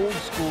 They're old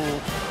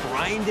school,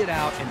 grind it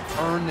out and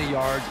earn the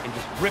yards and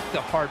just rip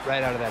the heart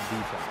right out of that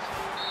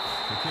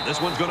defense. This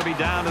one's going to be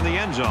down in the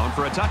end zone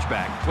for a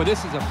touchback. Well,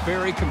 this is a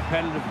very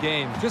competitive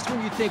game. Just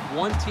when you think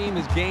one team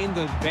has gained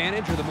the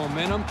advantage or the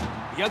momentum,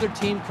 the other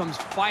team comes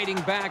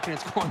fighting back, and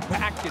it's going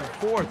back and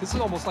forth. This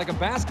is almost like a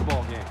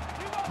basketball game.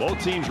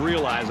 Both teams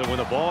realize that when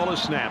the ball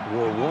is snapped,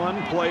 we're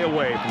one play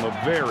away from a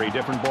very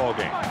different ball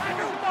game.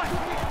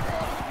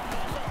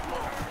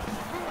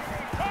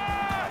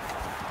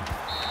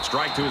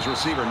 Strike to his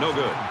receiver, no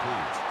good.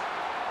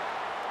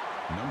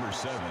 Number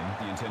 7,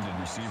 the intended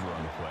receiver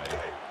on the play.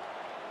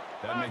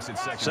 That makes it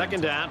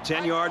second down,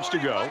 10 yards to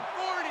go.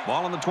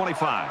 Ball on the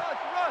 25.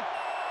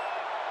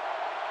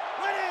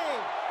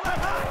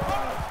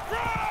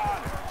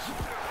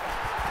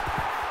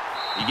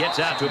 He gets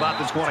out to about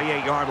the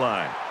 28-yard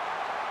line.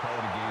 Call it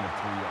a gain of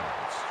 3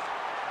 yards.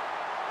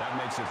 That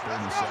makes it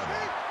 3rd and 7.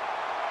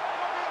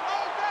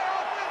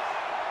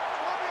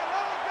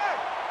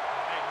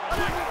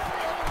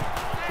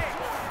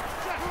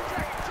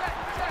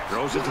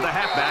 Throws it to the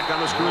halfback on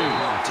the screen.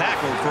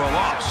 Tackled for a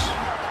loss.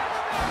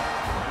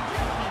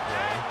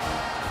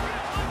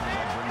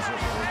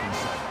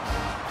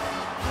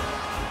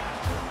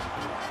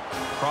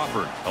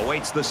 Crawford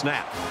awaits the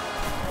snap.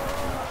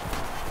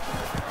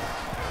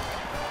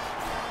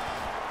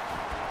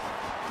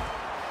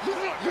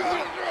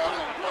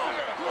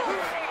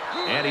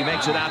 And he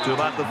makes it out to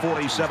about the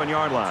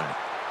 47-yard line.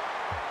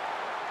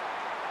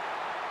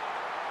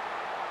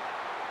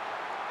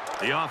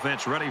 The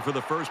offense ready for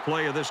the first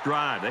play of this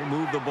drive. They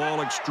moved the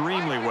ball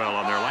extremely well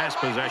on their last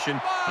possession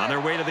on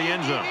their way to the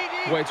end zone.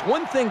 Well, it's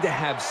one thing to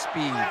have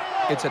speed.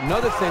 It's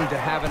another thing to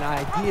have an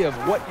idea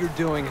of what you're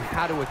doing and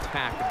how to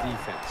attack a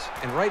defense.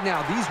 And right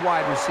now, these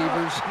wide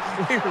receivers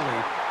clearly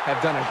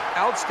have done an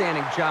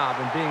outstanding job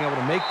in being able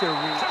to make their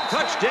reads.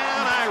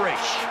 Touchdown,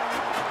 Irish.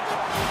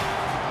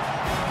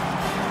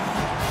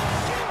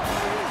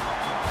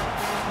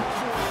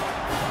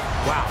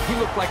 Wow, he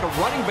looked like a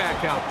running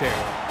back out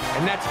there.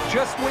 And that's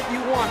just what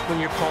you want when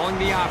you're calling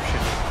the option.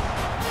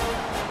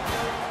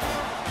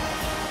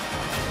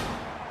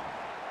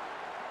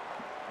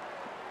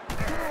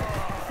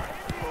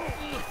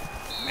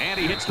 And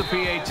he hits the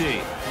PAT.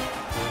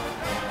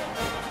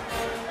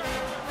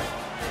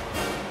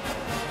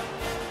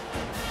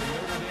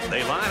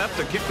 They line up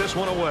to kick this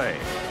one away.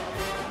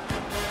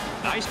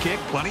 Nice kick,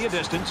 plenty of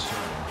distance.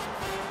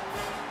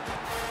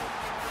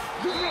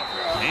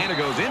 And it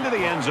goes into the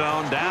end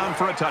zone, down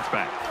for a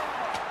touchback.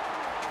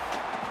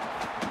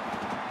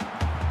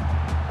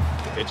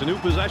 It's a new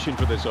possession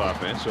for this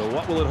offense, so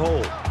what will it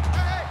hold?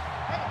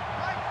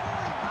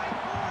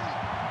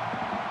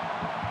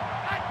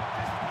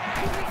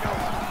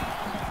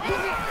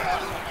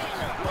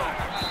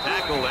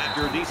 Tackled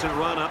after a decent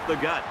run up the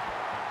gut.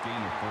 Gain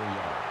of 4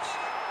 yards.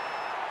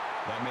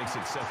 That makes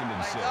it 2nd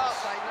and 6.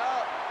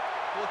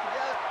 Pull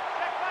together.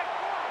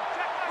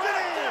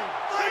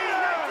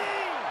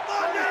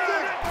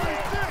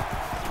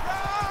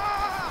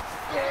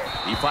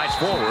 He fights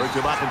forward to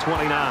about the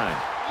 29.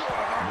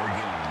 No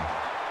gain.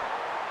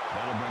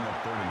 That'll bring up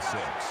 3rd and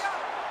 6.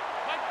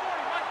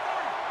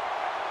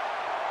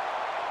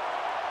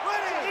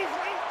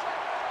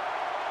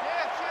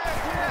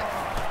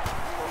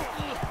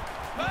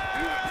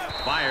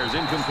 Fires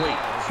incomplete.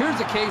 Here's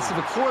a case of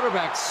a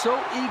quarterback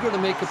so eager to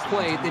make a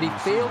play that he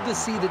failed to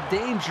see the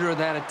danger of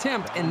that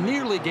attempt and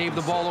nearly gave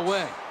the ball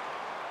away.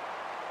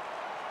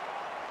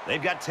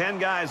 They've got 10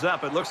 guys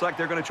up. It looks like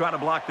they're going to try to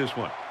block this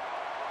one.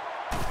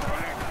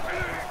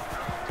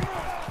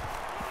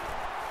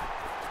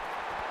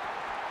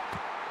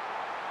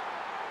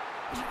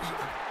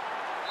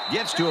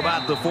 Gets to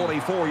about the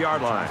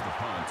 44-yard line.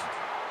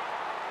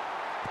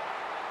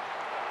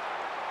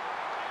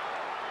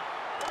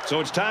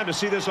 So it's time to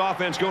see this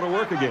offense go to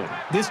work again.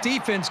 This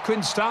defense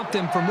couldn't stop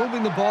them from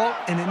moving the ball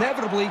and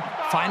inevitably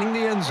finding the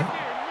end zone.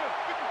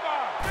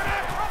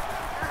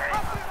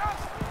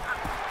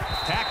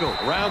 Tackle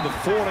around the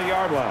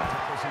 40-yard line.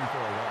 Pushing for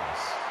a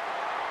loss.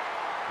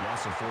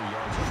 Loss of 4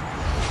 yards on the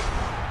play.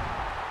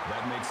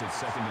 That makes it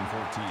 2nd and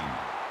 14.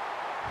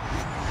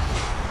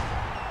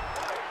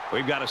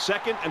 We've got a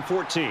 2nd and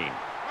 14.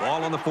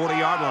 Ball on the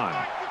 40-yard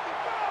line.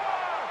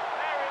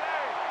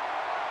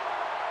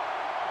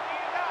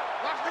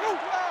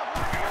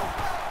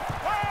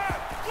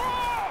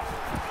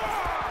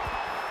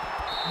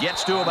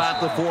 Gets to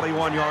about the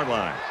 41-yard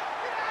line.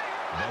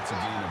 That's a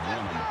gain of 1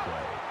 on the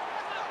play.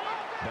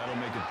 That'll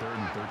make it 3rd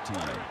and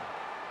 13.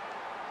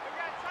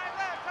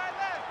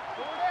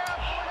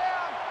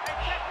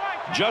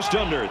 Just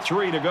under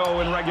 3 to go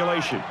in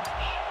regulation.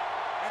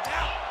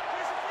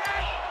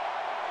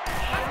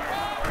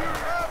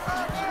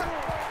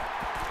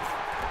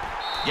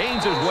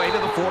 Gains his way to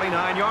the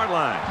 49-yard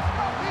line.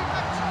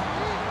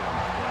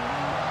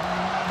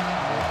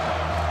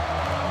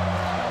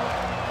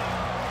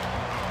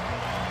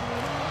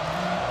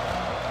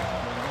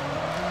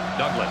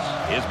 Douglas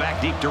is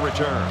back deep to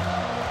return.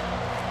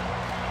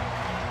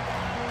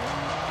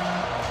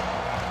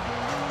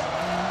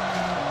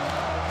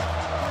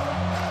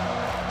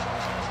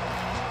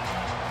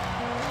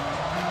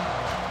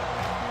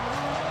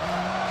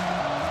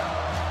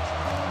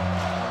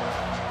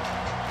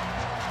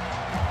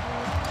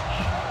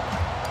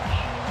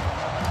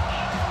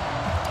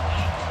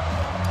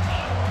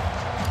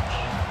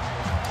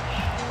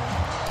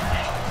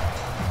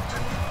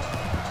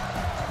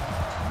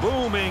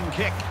 Booming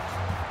kick.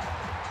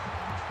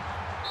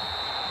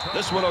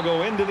 This one will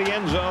go into the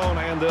end zone,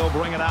 and they'll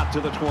bring it out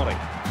to the 20.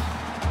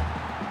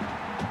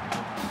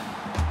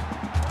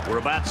 We're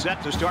about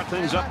set to start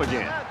things up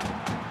again.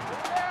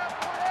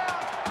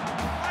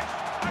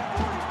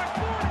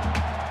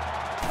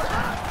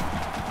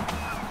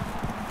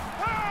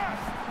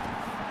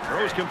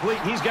 Throws complete.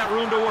 He's got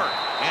room to work.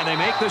 And they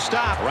make the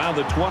stop around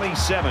the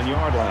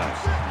 27-yard line.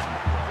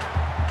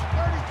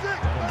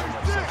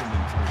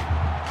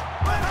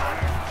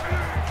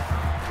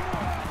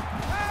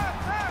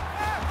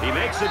 He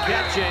makes the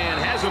catch and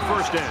has a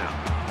first down.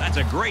 That's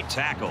a great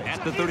tackle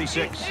at the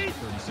 36.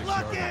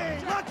 36-yard line.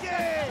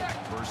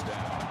 First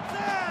down.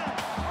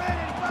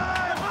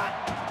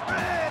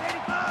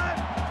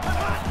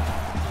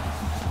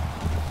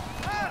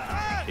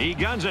 He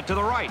guns it to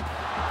the right.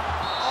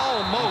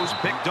 Almost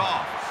picked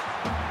off.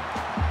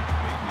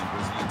 Bateman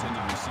was the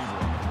intended receiver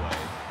on the play.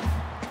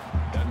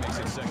 That makes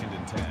it 2nd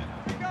and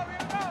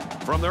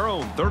 10. From their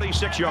own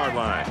 36-yard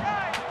line.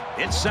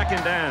 It's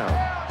 2nd down.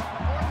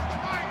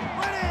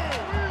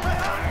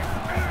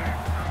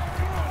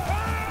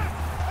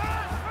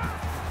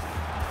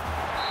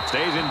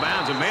 Stays in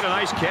bounds and made a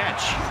nice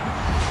catch.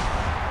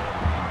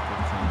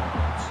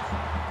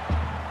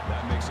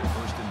 That makes it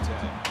 1st and 10.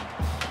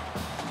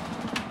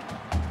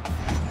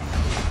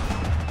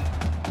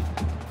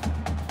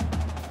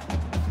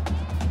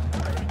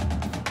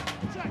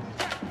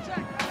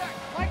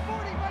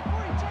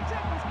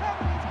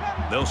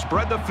 They'll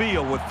spread the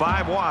field with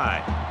 5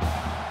 wide.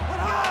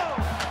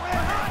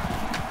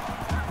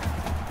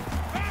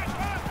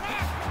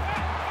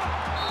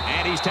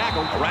 And he's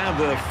tackled around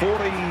the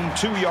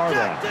 42-yard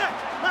line.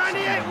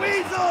 98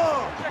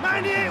 Weasel!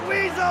 98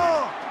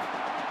 Weasel!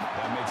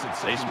 That makes it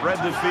They 2nd spread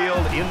and the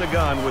field in the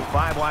gun with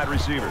 5 wide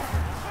receivers.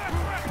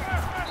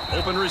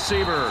 Open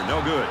receiver, no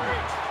good.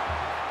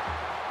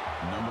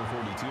 10. Number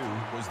 42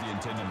 was the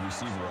intended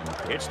receiver on the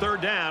play. It's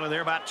 3rd down, and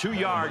they're about 2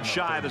 yards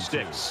shy of the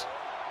sticks.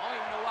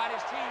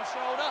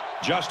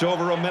 Just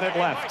over a minute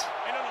left.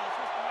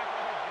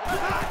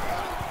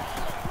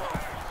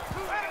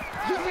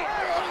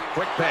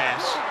 Quick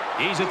pass.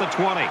 He's at the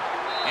 20.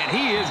 And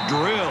he is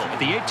drilled at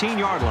the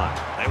 18-yard line.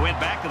 They went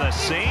back to the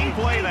same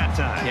play that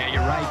time. Yeah,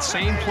 you're right.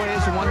 Same play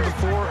as the one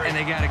before, and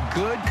they got a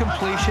good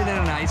completion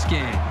and a nice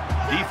game.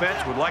 Defense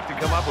would like to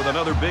come up with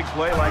another big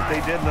play like they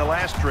did in the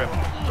last trip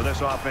for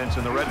this offense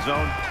in the red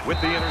zone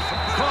with the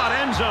interception. Caught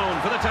end zone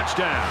for the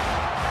touchdown.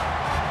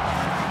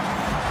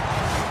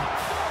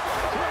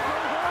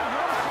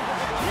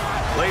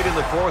 Late in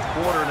the 4th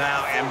quarter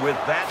now, and with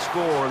that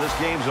score, this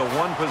game's a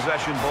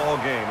one-possession ball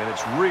game, and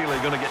it's really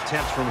going to get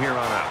tense from here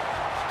on out.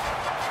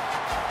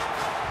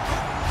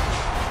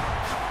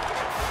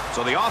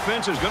 So the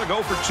offense is going to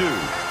go for 2.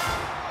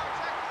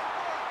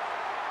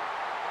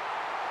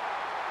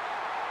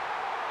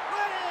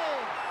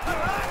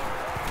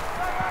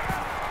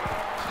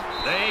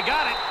 They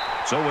got it.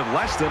 So with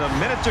less than a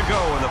minute to go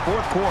in the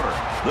 4th quarter,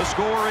 the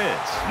score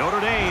is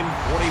Notre Dame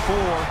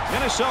 44,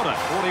 Minnesota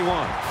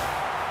 41.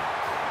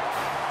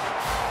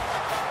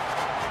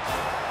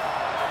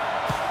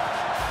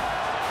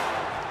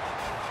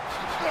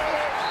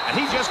 And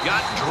he just got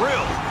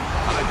drilled.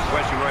 I think the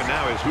question right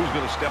now is who's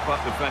going to step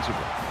up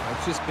defensively.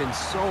 It's just been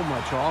so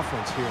much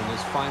offense here in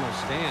this final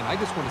stand. I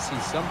just want to see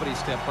somebody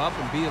step up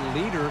and be a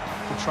leader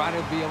to try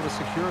to be able to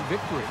secure a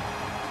victory.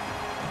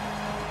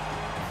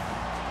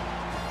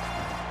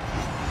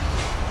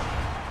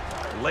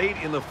 Late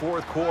in the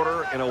 4th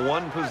quarter in a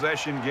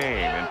one-possession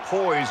game, and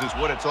poise is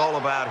what it's all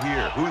about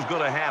here. Who's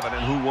going to have it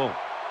and who won't.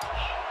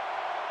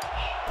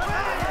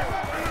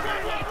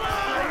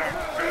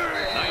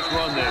 Nice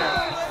run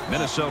there.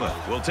 Minnesota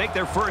will take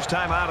their first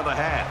time out of the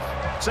half.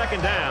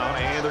 2nd down,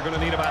 and they're going to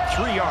need about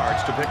 3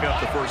 yards to pick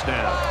up the first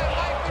down.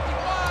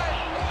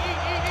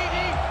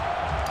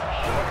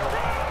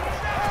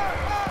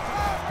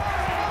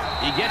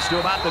 He gets to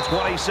about the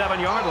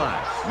 27-yard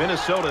line.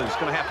 Minnesota is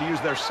going to have to use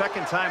their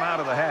 2nd time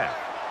out of the half.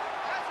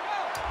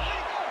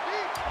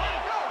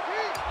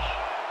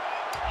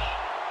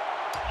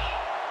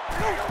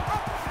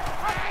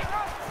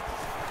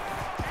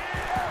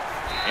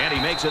 And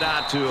he makes it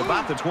out to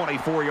about the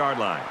 24-yard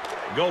line.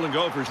 Golden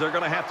Gophers, they're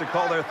going to have to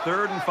call their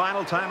 3rd and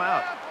final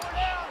timeout.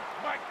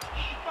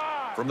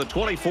 From the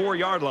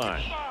 24-yard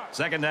line.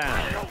 2nd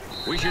down.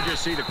 We should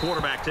just see the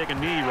quarterback take a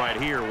knee right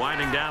here,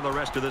 winding down the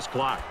rest of this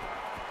clock.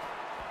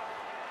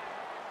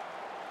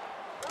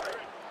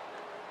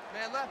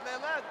 Man left,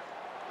 man left.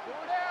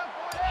 Four down.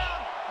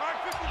 Mark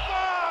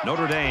 55.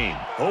 Notre Dame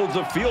holds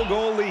a field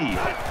goal lead.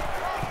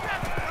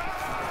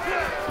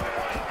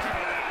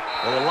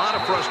 Well, a lot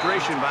of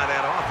frustration by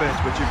that offense,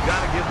 but you've got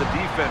to give the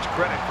defense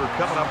credit for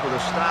coming up with a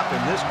stop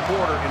in this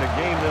quarter in a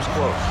game this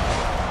close.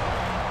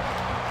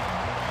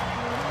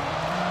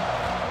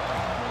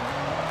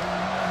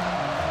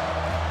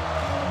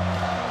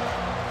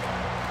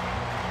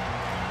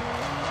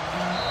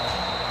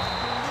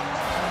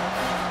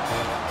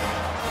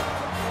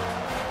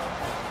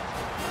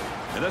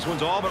 And this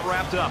one's all but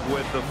wrapped up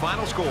with the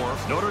final score.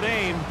 Notre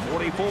Dame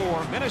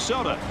 44,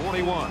 Minnesota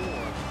 41.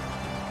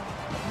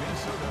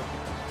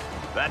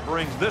 That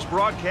brings this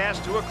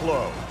broadcast to a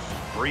close.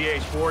 For EA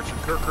Sports and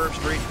Kirk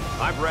Herbstreit,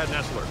 I'm Brad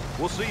Nessler.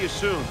 We'll see you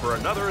soon for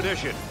another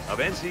edition of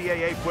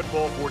NCAA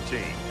Football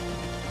 14.